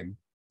occurring in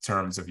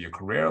terms of your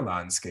career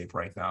landscape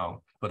right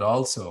now. But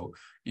also,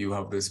 you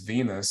have this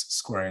Venus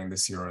squaring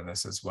this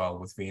Uranus as well,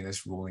 with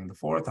Venus ruling the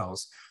 4th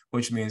house,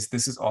 which means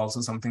this is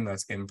also something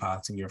that's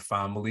impacting your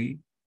family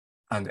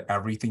and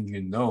everything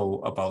you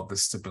know about the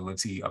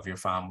stability of your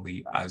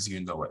family as you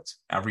know it.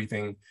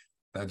 Everything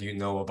that you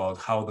know about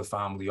how the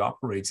family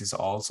operates is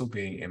also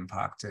being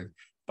impacted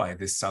by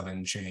this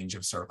sudden change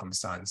of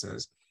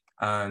circumstances.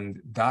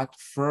 And that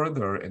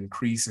further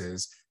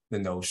increases the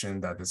notion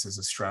that this is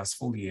a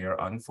stressful year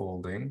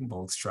unfolding,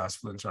 both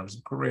stressful in terms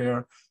of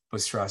career,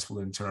 but stressful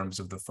in terms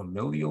of the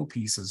familial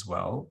piece as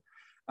well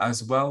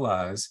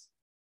as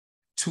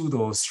to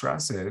those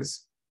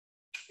stresses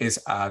is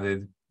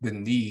added the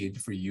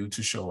need for you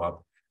to show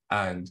up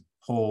and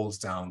hold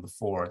down the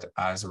fort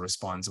as a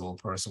responsible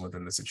person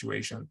within the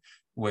situation,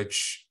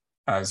 which,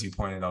 as you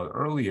pointed out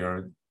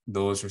earlier,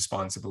 those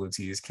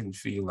responsibilities can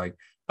feel like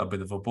a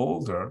bit of a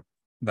boulder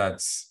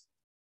that's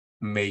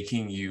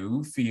making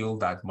you feel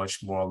that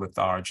much more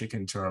lethargic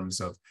in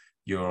terms of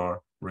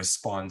your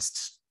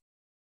response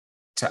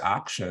to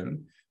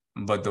action.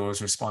 But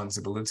those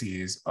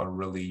responsibilities are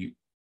really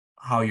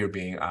how you're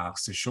being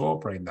asked to show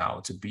up right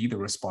now, to be the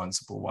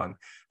responsible one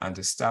and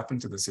to step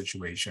into the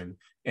situation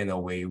in a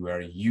way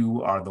where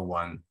you are the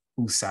one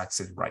who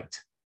sets it right.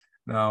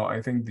 Now, I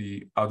think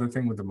the other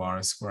thing with the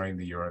Mars squaring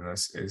the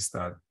Uranus is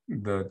that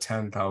the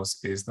 10th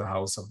house is the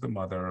house of the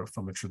mother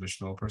from a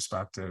traditional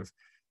perspective.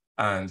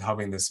 And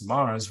having this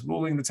Mars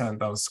ruling the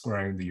 10th house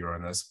squaring the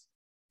Uranus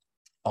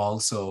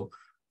also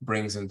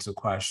brings into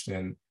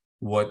question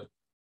what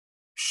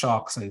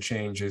shocks and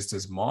changes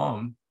does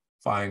mom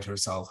find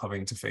herself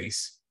having to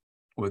face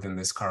within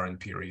this current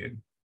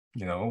period?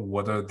 You know,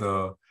 what are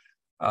the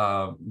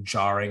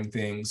jarring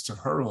things to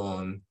her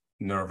own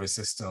nervous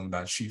system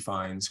that she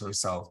finds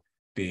herself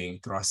being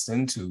thrust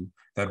into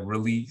that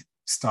really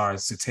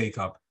starts to take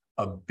up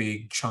a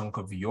big chunk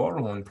of your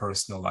own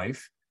personal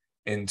life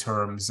in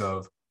terms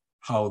of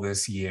how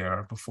this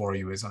year before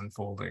you is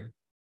unfolding?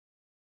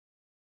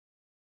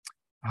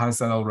 Has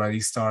that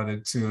already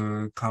started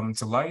to come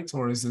to light,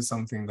 or is this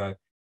something that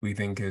we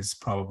think is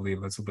probably a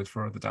little bit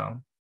further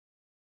down?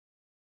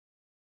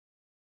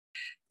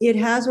 It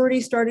has already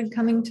started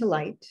coming to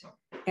light,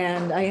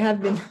 and I have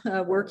been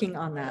working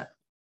on that.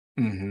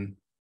 Mm-hmm.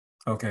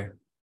 Okay.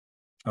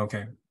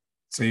 Okay.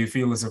 So you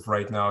feel as if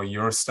right now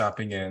you're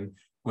stepping in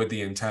with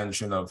the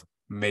intention of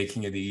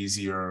making it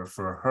easier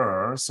for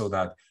her so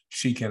that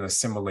she can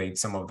assimilate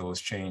some of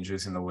those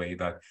changes in a way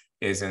that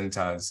isn't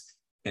as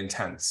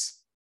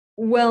intense.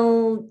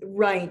 Well,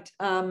 right.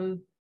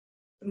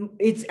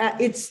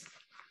 it's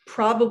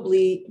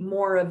probably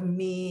more of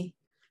me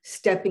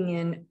stepping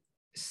in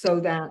so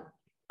that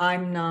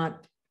I'm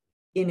not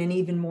in an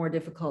even more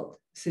difficult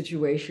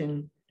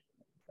situation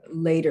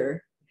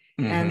later.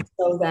 And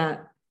so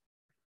that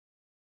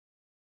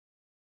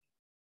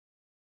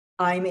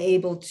I'm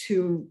able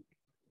to,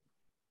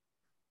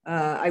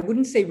 I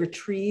wouldn't say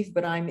retrieve,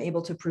 but I'm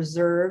able to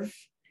preserve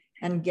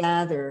and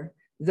gather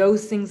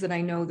those things that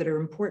I know that are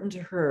important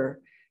to her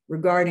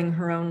regarding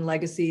her own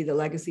legacy, the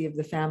legacy of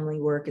the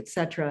family work,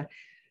 etc.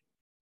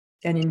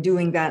 And in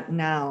doing that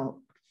now,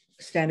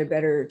 stand a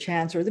better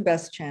chance or the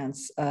best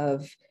chance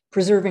of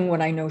preserving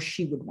what I know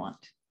she would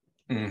want,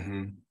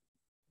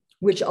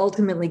 which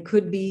ultimately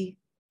could be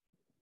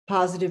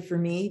positive for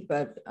me,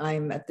 but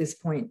I'm at this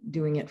point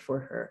doing it for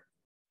her.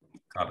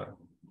 Got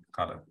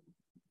it.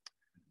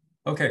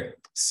 Okay,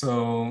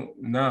 so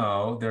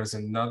now there's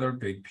another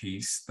big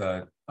piece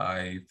that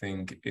I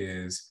think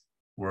is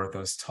worth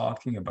us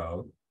talking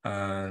about.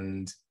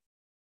 And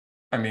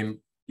I mean,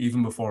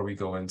 even before we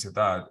go into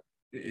that,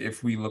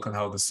 if we look at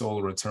how the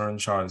solar return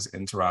chart is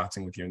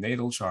interacting with your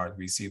natal chart,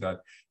 we see that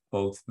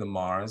both the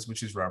Mars,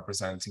 which is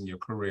representing your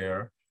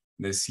career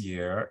this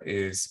year,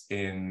 is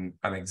in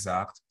an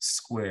exact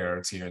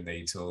square to your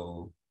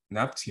natal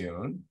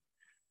Neptune.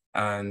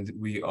 And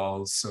we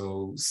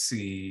also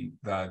see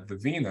that the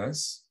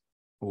Venus,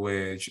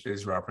 which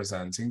is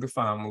representing the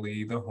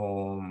family, the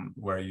home,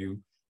 where you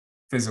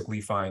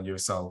physically find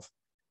yourself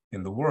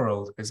in the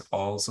world, is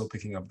also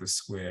picking up the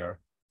square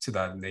to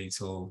that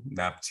natal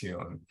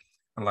Neptune.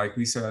 And like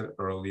we said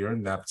earlier,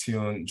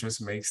 Neptune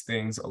just makes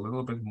things a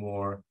little bit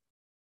more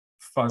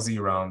fuzzy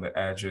around the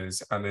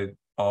edges, and it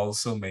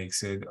also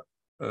makes it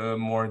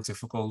more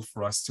difficult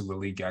for us to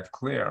really get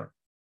clear,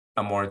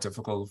 and more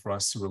difficult for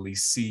us to really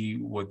see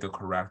what the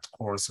correct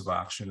course of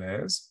action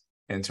is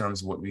in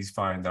terms of what we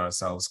find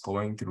ourselves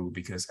going through,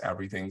 because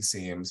everything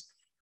seems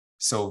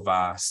so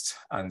vast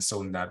and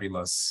so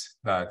nebulous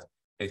that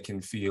it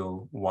can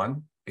feel,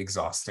 one,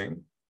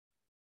 exhausting.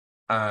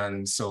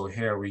 And so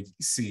here we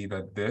see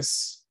that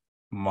this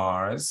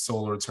Mars,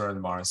 solar return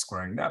Mars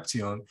squaring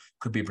Neptune,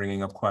 could be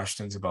bringing up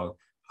questions about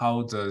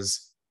how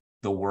does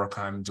the work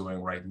I'm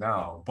doing right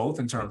now, both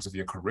in terms of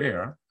your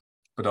career,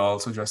 but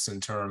also just in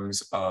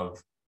terms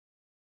of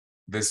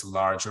this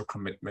larger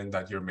commitment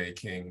that you're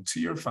making to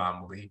your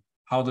family,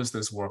 how does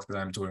this work that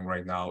I'm doing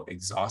right now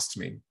exhaust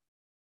me?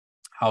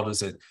 How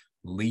does it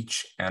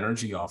leach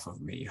energy off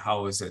of me?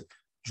 How is it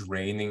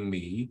draining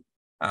me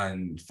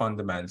and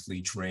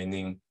fundamentally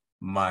draining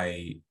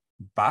my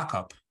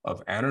backup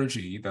of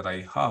energy that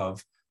I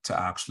have to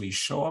actually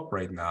show up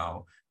right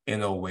now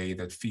in a way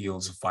that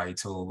feels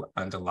vital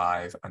and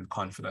alive and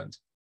confident?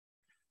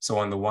 So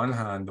on the one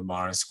hand, the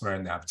Mars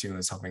square Neptune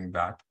is having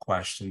that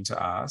question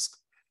to ask.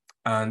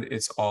 And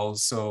it's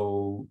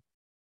also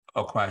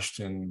a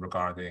question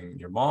regarding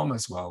your mom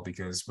as well,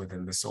 because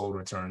within the soul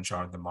return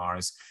chart, the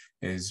Mars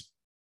is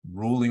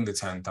ruling the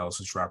 10th house,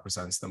 which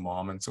represents the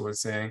mom. And so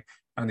it's saying,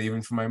 and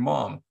even for my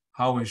mom,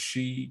 how is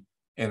she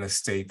in a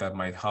state that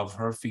might have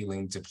her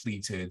feeling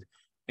depleted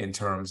in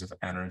terms of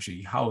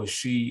energy? How is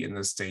she in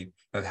a state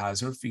that has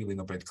her feeling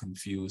a bit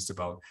confused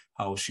about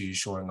how she's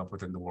showing up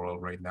within the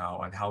world right now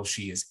and how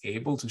she is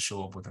able to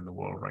show up within the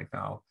world right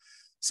now?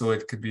 So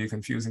it could be a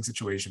confusing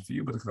situation for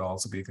you, but it could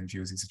also be a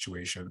confusing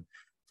situation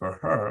for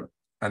her.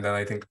 And then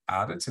I think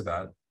added to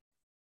that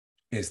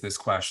is this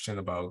question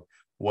about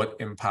what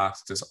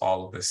impact does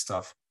all of this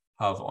stuff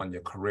have on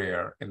your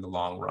career in the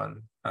long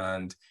run?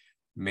 And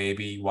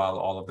maybe while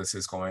all of this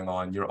is going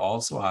on, you're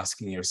also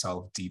asking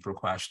yourself deeper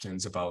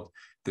questions about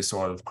the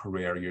sort of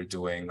career you're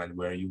doing and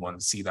where you want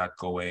to see that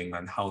going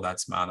and how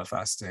that's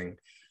manifesting.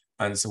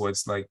 And so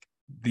it's like,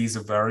 these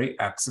are very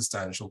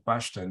existential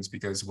questions,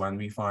 because when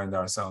we find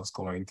ourselves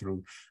going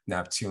through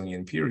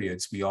Neptunian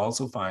periods, we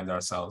also find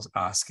ourselves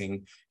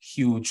asking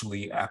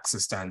hugely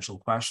existential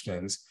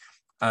questions.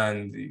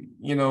 And,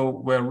 you know,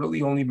 we're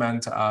really only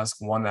meant to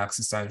ask one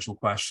existential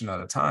question at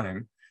a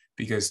time,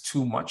 because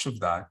too much of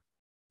that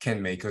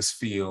can make us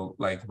feel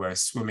like we're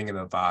swimming in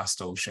a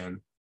vast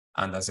ocean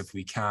and as if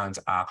we can't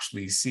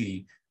actually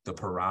see the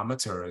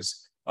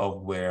parameters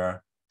of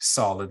where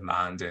solid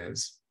land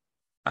is.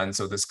 And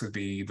so this could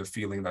be the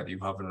feeling that you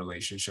have in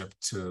relationship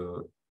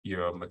to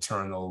your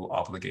maternal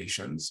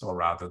obligations, or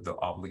rather the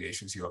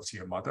obligations you have to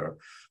your mother,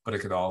 but it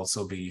could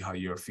also be how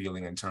you're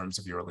feeling in terms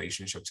of your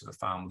relationship to the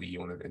family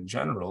unit in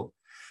general.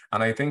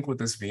 And I think with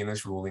this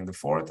Venus ruling the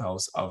 4th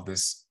house of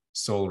this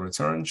soul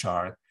return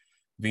chart,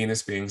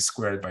 Venus being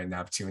squared by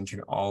Neptune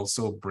can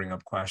also bring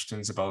up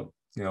questions about,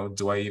 you know,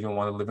 do I even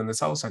want to live in this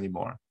house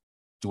anymore?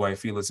 Do I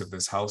feel as if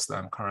this house that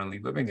I'm currently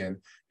living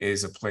in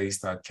is a place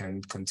that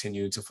can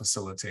continue to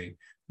facilitate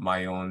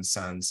my own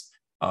sense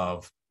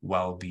of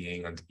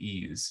well-being and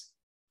ease?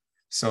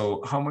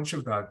 So how much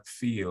of that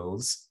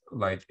feels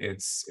like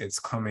it's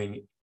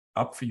coming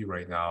up for you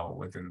right now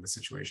within the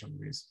situation,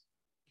 Louise?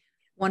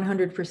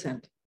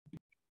 100%.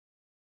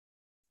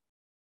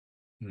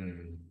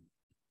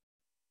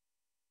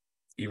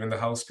 Even the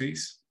house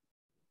piece?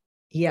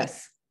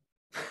 Yes.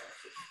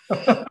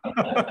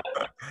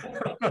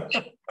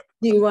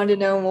 Do you want to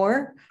know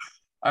more?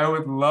 I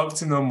would love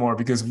to know more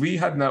because we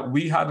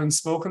hadn't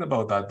spoken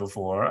about that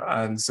before.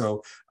 And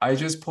so I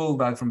just pulled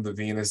that from the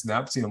Venus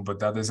Neptune, but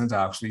that isn't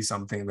actually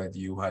something that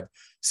you had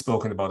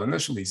spoken about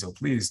initially. So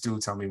please do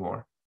tell me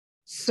more.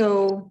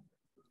 So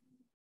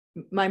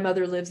my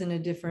mother lives in a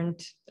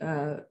different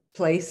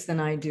place than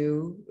I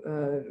do,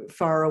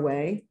 far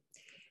away.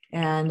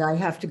 And I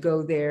have to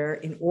go there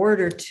in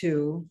order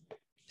to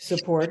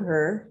support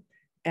her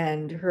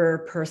and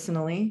her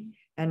personally,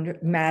 and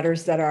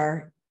matters that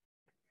are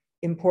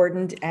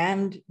important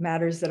and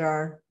matters that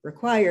are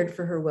required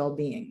for her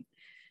well-being.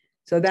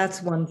 So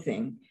that's one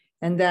thing.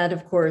 And that,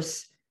 of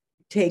course,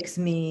 takes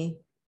the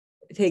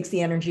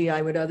energy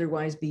I would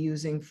otherwise be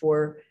using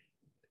for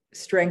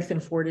strength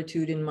and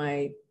fortitude in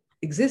my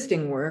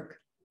existing work,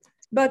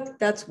 but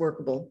that's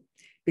workable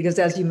because,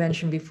 as you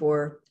mentioned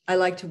before, I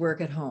like to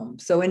work at home.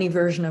 So any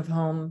version of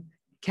home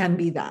can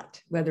be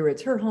that, whether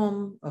it's her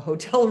home, a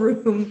hotel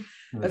room,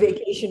 a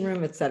vacation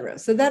room, etc.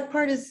 So that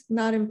part is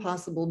not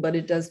impossible, but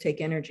it does take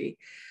energy.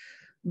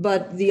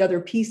 But the other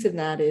piece of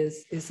that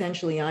is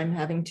essentially I'm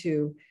having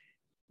to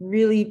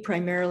really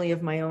primarily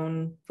of my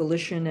own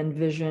volition and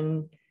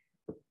vision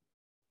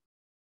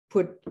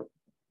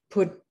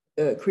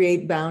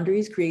create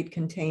boundaries, create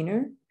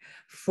container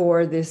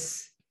for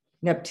this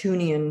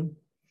Neptunian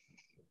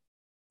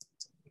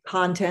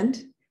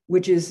content,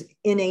 which is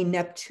in a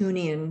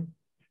Neptunian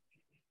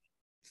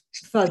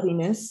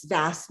fuzziness,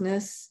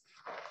 vastness.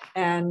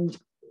 And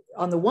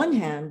on the one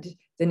hand,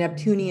 the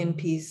Neptunian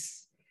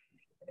piece,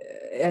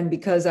 and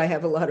because I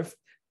have a lot of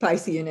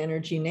Piscean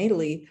energy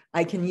natally,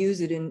 I can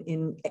use it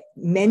in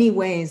many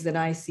ways that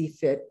I see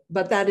fit.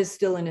 But that is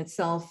still in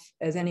itself,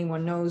 as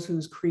anyone knows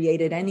who's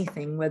created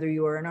anything, whether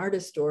you are an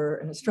artist or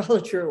an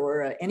astrologer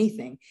or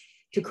anything,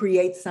 to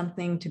create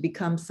something, to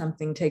become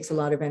something takes a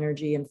lot of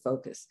energy and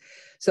focus.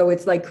 So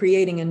it's like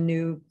creating a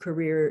new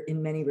career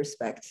in many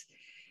respects.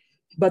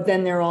 But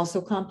then there are also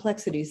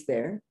complexities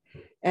there.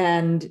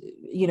 And,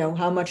 you know,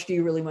 how much do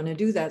you really want to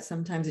do that?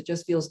 Sometimes it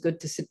just feels good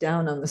to sit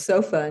down on the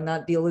sofa and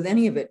not deal with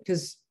any of it,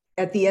 because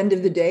at the end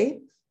of the day,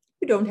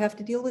 you don't have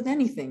to deal with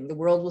anything. The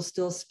world will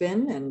still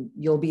spin and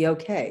you'll be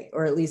okay,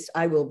 or at least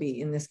I will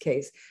be in this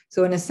case.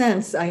 So in a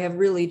sense, I have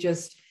really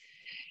just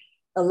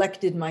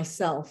elected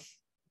myself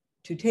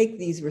to take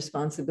these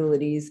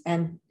responsibilities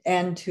and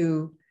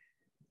to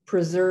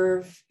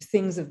preserve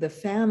things of the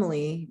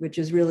family, which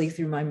is really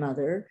through my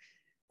mother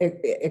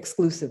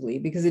exclusively,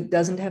 because it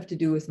doesn't have to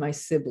do with my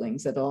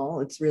siblings at all.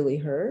 It's really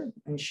her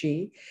and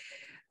she.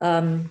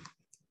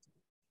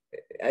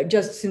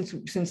 Just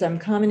since I'm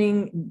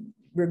commenting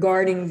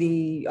regarding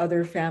the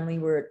other family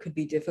where it could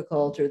be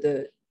difficult, or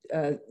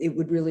it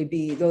would really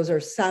be, those are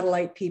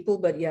satellite people,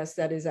 but yes,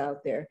 that is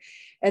out there.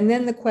 And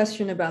then the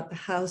question about the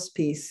house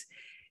piece.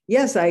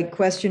 Yes, I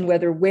question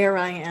where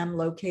I am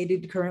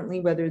located currently,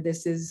 whether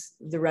this is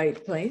the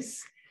right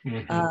place,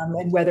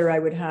 and whether I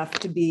would have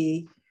to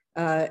be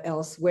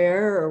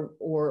elsewhere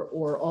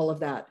or all of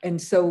that.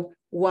 And so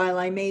while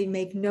I may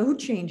make no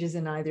changes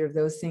in either of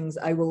those things,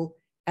 I will,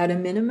 at a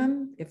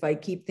minimum, if I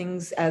keep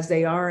things as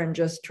they are and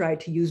just try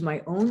to use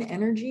my own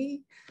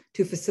energy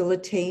to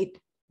facilitate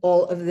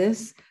all of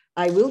this,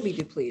 I will be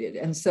depleted.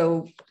 And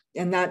so,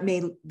 and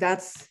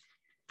that's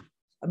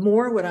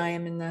more what I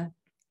am in the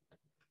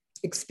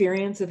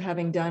experience of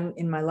having done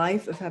in my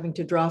life, of having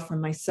to draw from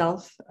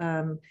myself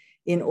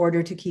in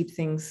order to keep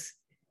things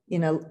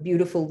in a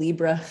beautiful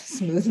Libra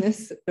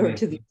smoothness, or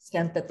to the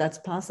extent that that's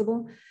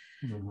possible.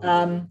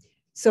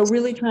 So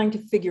really trying to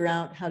figure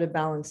out how to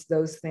balance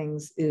those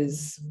things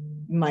is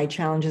my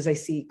challenge as I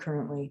see it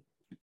currently.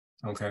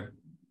 Okay.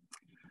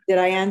 Did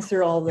I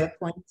answer all the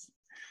points?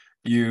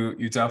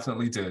 You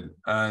definitely did.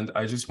 And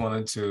I just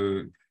wanted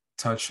to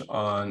touch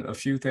on a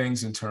few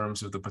things in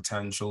terms of the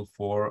potential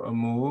for a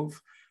move.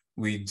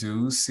 We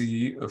do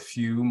see a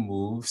few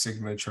move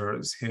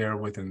signatures here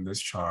within this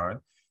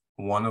chart,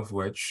 one of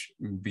which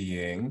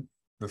being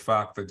the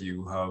fact that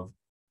you have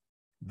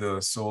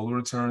the solar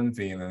return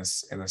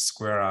Venus in a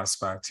square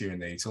aspect to your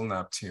natal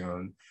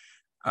Neptune,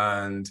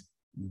 and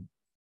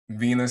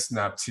Venus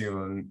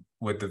Neptune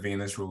with the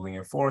Venus ruling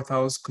your fourth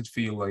house could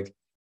feel like,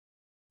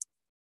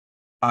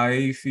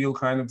 I feel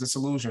kind of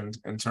disillusioned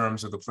in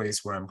terms of the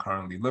place where I'm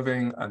currently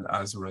living, and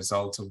as a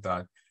result of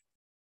that,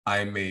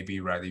 I may be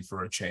ready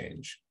for a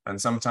change.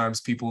 And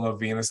sometimes people have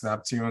Venus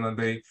Neptune and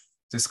they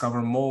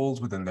discover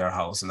mold within their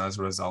house, and as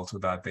a result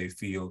of that, they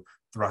feel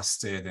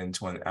thrusted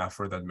into an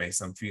effort that makes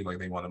them feel like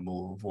they want to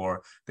move,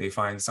 or they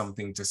find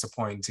something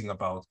disappointing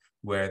about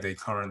where they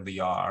currently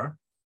are.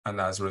 And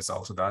as a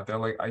result of that, they're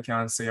like, I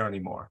can't stay here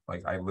anymore.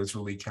 Like, I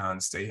literally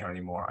can't stay here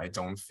anymore. I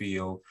don't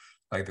feel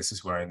like this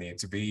is where I need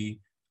to be.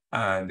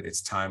 And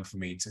it's time for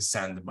me to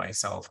send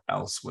myself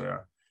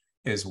elsewhere,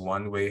 is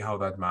one way how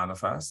that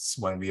manifests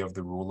when we have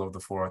the rule of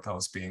the fourth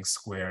house being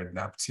squared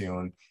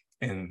Neptune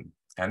in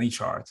any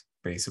chart,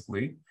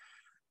 basically.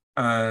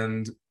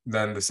 And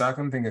then the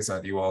second thing is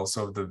that you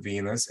also have the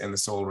Venus in the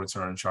solar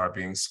return chart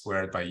being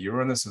squared by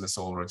Uranus in the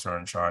solar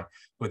return chart,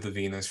 with the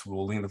Venus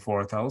ruling the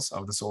fourth house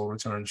of the solar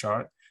return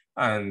chart.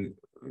 And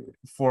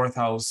fourth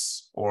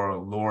house or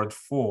Lord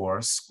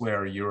 4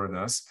 square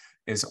Uranus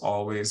is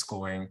always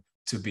going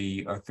to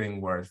be a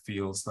thing where it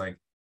feels like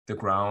the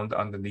ground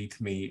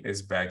underneath me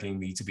is begging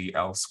me to be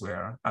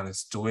elsewhere. And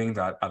it's doing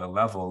that at a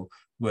level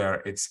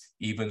where it's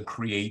even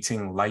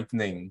creating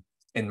lightning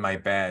in my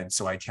bed.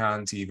 So I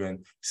can't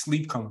even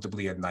sleep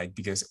comfortably at night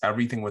because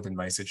everything within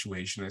my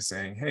situation is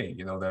saying, hey,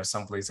 you know, there's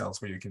someplace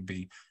else where you can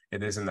be.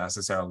 It isn't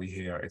necessarily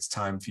here. It's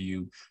time for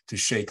you to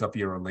shake up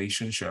your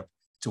relationship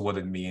to what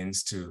it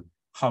means to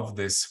have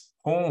this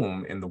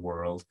home in the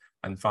world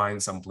and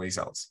find someplace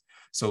else.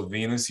 So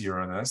Venus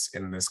Uranus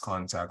in this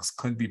context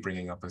could be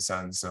bringing up a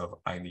sense of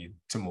I need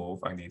to move,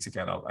 I need to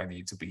get out, I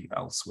need to be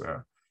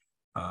elsewhere.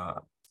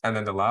 And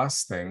then the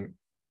last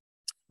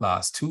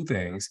two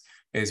things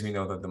is we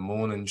know that the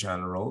moon in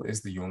general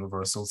is the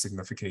universal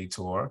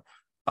significator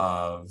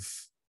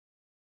of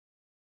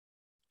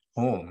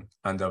home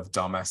and of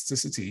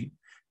domesticity.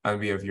 And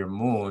we have your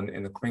moon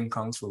in a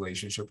quincunx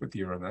relationship with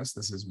Uranus.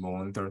 This is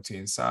moon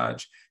 13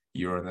 Sag,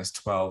 Uranus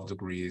 12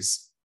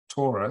 degrees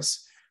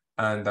Taurus.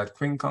 And that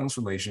quincunx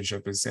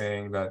relationship is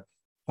saying that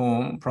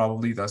home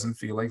probably doesn't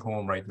feel like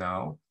home right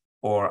now,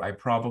 or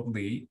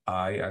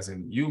I, as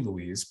in you,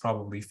 Louise,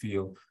 probably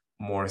feel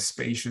more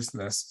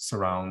spaciousness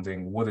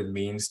surrounding what it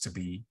means to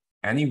be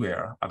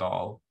anywhere at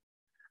all.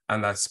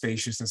 And that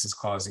spaciousness is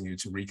causing you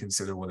to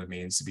reconsider what it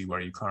means to be where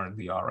you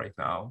currently are right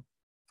now.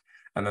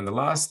 And then the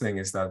last thing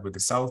is that with the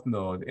South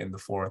Node in the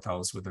fourth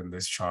house within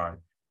this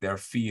chart, there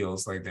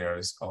feels like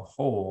there's a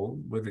hole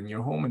within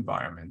your home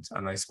environment.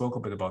 And I spoke a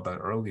bit about that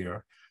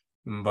earlier,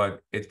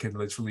 but it can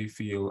literally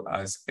feel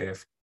as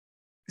if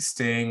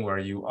staying where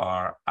you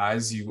are,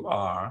 as you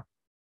are,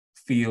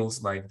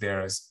 feels like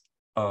there's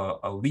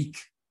a leak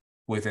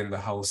within the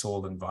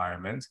household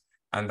environment.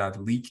 And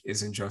that leak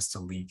isn't just a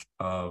leak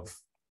of,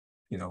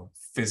 you know,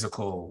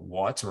 physical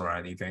water or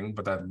anything,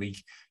 but that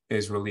leak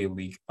is really a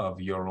leak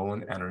of your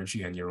own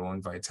energy and your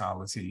own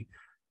vitality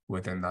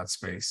within that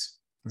space.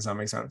 Does that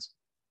make sense?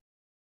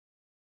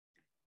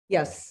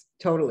 Yes,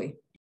 totally.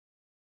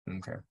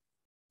 Okay.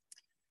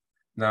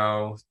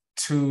 Now,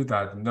 to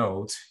that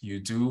note, you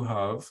do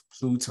have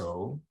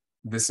Pluto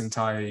this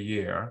entire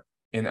year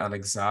in an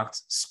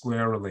exact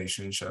square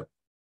relationship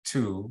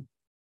to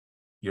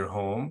your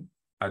home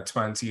at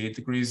 28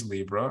 degrees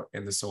Libra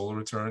in the solar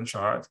return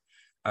chart,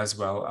 as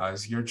well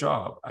as your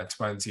job at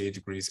 28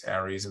 degrees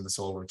Aries in the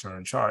solar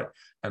return chart.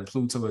 And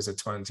Pluto is at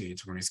 28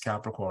 degrees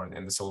Capricorn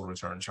in the solar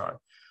return chart.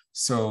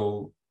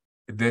 So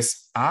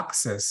this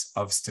axis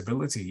of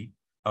stability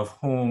of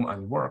home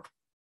and work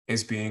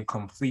is being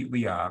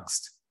completely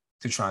asked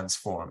to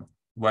transform,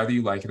 whether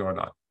you like it or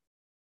not.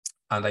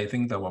 And I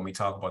think that when we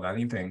talk about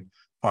anything,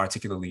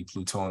 particularly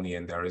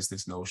Plutonian, there is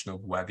this notion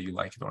of whether you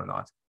like it or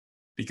not,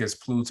 because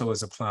Pluto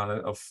is a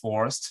planet of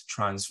forced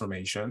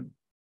transformation.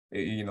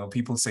 You know,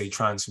 people say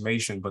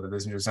transformation, but it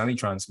isn't just any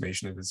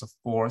transformation. It is a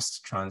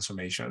forced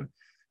transformation.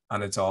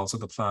 And it's also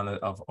the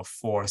planet of a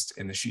forced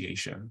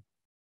initiation.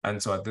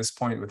 And so at this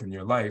point within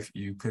your life,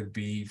 you could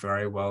be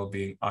very well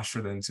being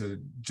ushered into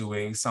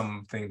doing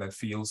something that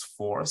feels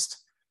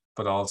forced,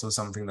 but also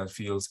something that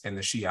feels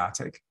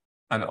initiatic,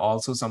 and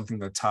also something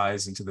that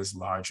ties into this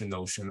larger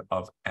notion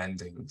of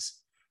endings.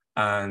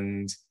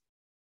 And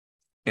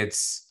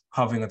it's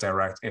having a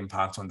direct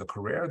impact on the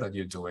career that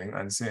you're doing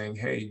and saying,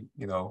 hey,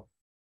 you know,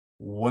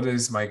 what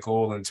is my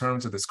goal in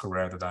terms of this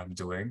career that I'm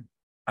doing?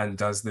 And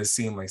does this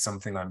seem like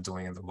something I'm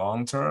doing in the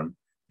long term?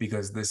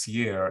 Because this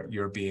year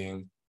you're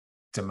being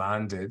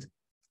demanded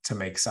to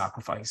make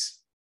sacrifice.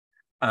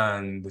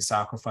 And the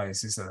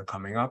sacrifices that are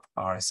coming up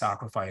are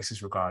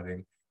sacrifices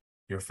regarding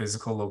your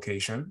physical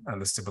location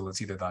and the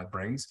stability that that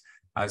brings,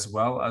 as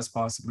well as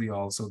possibly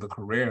also the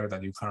career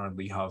that you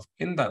currently have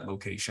in that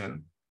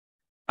location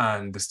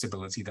and the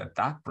stability that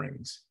that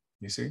brings,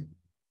 you see?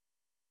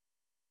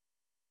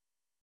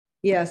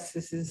 Yes,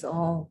 this is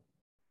all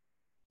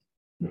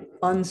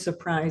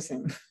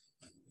unsurprising.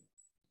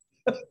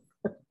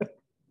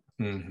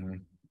 Mm-hmm.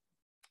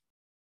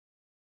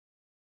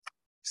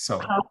 So,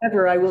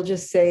 however, I will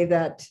just say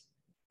that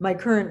my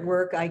current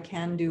work I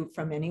can do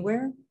from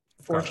anywhere,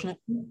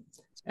 fortunately.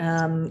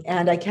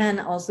 And I can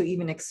also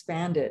even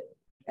expand it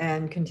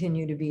and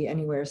continue to be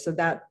anywhere. So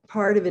that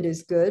part of it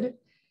is good.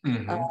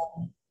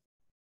 mm-hmm.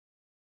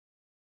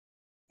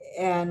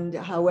 And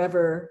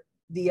however,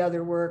 the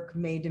other work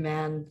may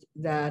demand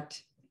that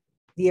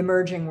the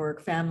emerging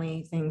work,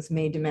 family things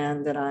may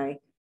demand that I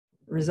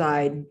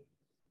reside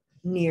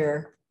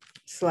near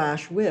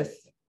 /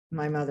 with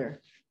my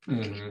mother.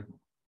 Mm-hmm.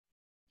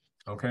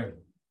 Okay.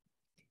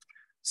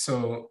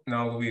 So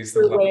now, Louise,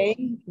 either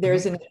way,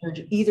 there's an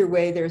energy, either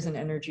way, there's an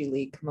energy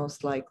leak,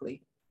 most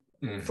likely,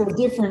 for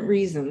different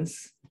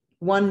reasons.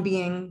 One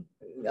being,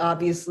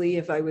 obviously,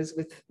 if I was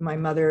with my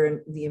mother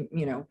and the,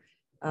 you know,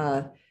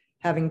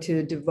 having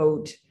to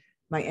devote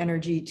my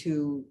energy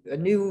to a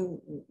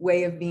new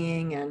way of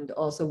being and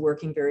also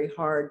working very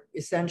hard,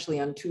 essentially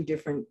on two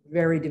different,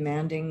 very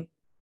demanding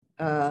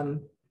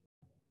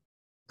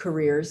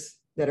careers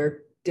that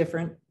are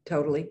different,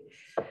 totally.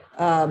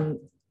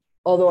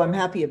 Although I'm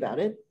happy about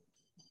it.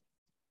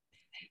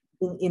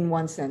 in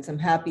one sense. I'm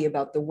happy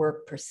about the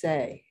work per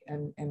se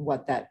and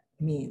what that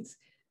means.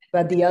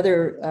 But the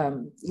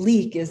other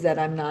leak is that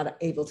I'm not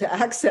able to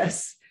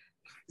access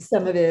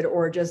some of it,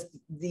 or just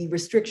the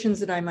restrictions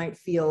that I might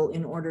feel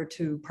in order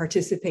to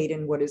participate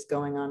in what is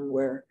going on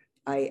where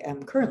I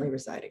am currently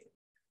residing.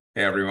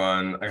 Hey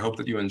everyone, I hope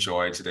that you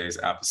enjoyed today's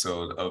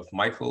episode of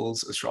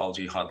Mychal's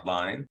Astrology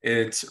Hotline.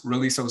 It's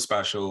really so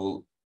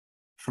special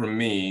for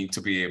me to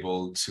be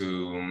able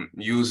to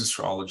use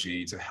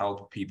astrology to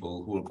help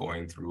people who are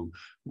going through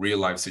real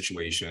life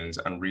situations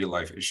and real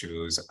life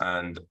issues.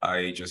 And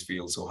I just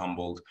feel so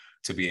humbled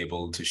to be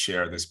able to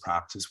share this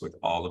practice with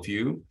all of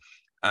you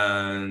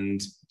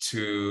and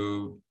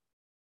to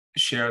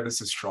share this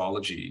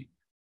astrology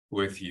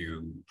with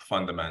you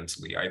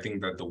fundamentally. I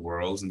think that the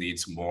world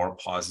needs more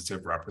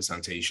positive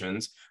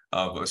representations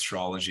of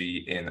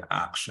astrology in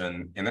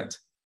action in it.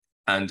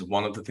 And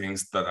one of the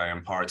things that I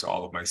impart to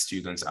all of my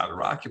students at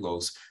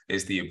Oraculos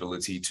is the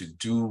ability to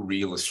do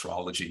real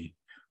astrology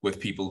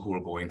with people who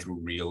are going through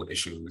real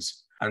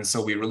issues. And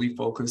so we really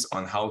focus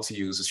on how to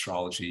use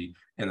astrology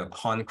in a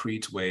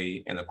concrete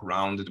way, in a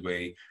grounded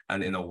way,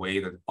 and in a way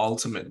that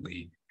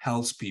ultimately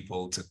helps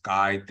people to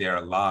guide their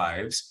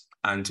lives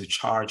and to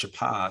charge a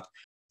path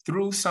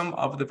through some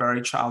of the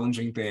very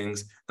challenging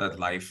things that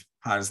life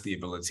has the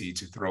ability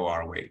to throw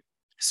our way.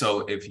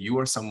 So if you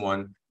are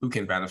someone who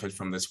can benefit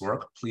from this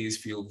work, please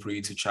feel free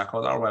to check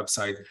out our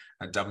website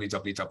at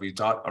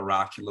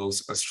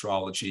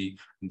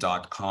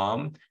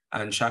www.oraculosastrology.com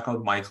and check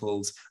out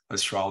Mychal's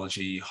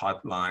Astrology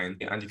Hotline.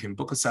 And you can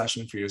book a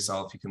session for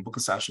yourself. You can book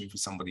a session for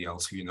somebody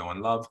else who you know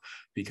and love,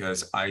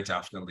 because I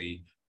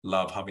definitely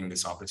love having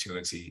this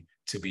opportunity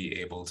to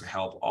be able to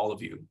help all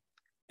of you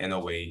in a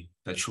way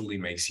that truly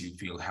makes you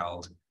feel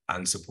held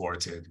and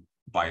supported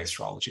by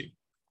astrology.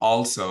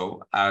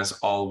 Also, as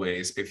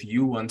always, if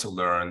you want to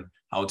learn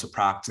how to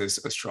practice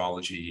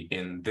astrology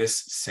in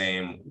this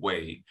same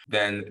way,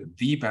 then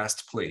the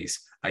best place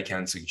I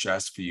can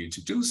suggest for you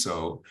to do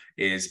so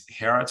is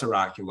here at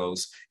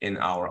Oraculos in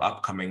our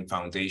upcoming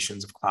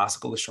Foundations of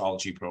Classical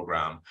Astrology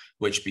program,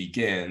 which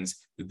begins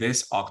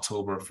this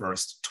October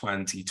 1st,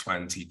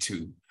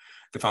 2022.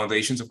 The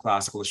Foundations of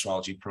Classical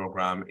Astrology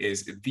program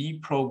is the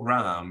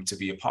program to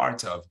be a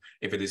part of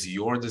if it is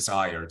your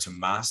desire to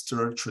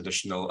master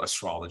traditional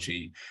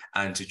astrology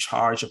and to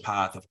charge a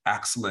path of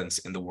excellence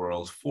in the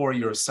world for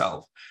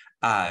yourself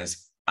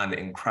as an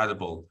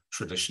incredible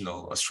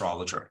traditional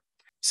astrologer.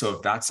 So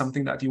if that's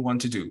something that you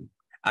want to do,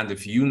 and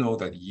if you know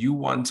that you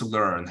want to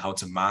learn how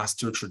to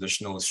master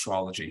traditional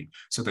astrology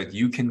so that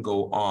you can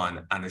go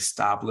on and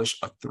establish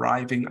a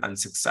thriving and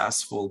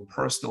successful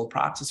personal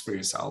practice for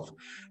yourself,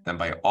 then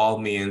by all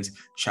means,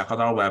 check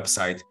out our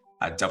website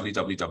at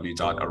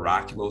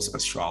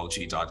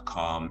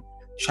www.oraculosastrology.com.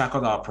 Check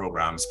out our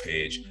programs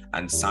page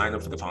and sign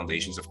up for the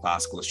Foundations of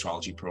Classical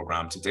Astrology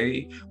program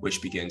today,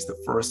 which begins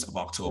the 1st of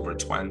October,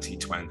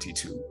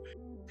 2022.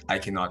 I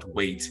cannot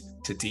wait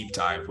to deep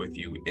dive with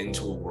you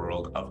into a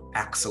world of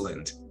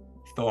excellent,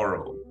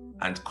 thorough,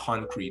 and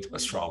concrete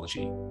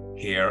astrology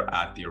here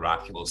at the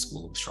Oraculo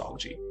School of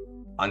Astrology.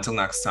 Until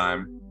next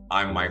time,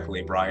 I'm Mychal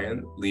A.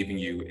 Bryan, leaving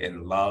you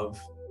in love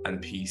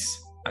and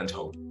peace and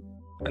hope.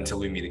 Until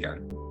we meet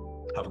again,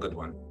 have a good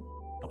one.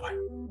 Bye-bye.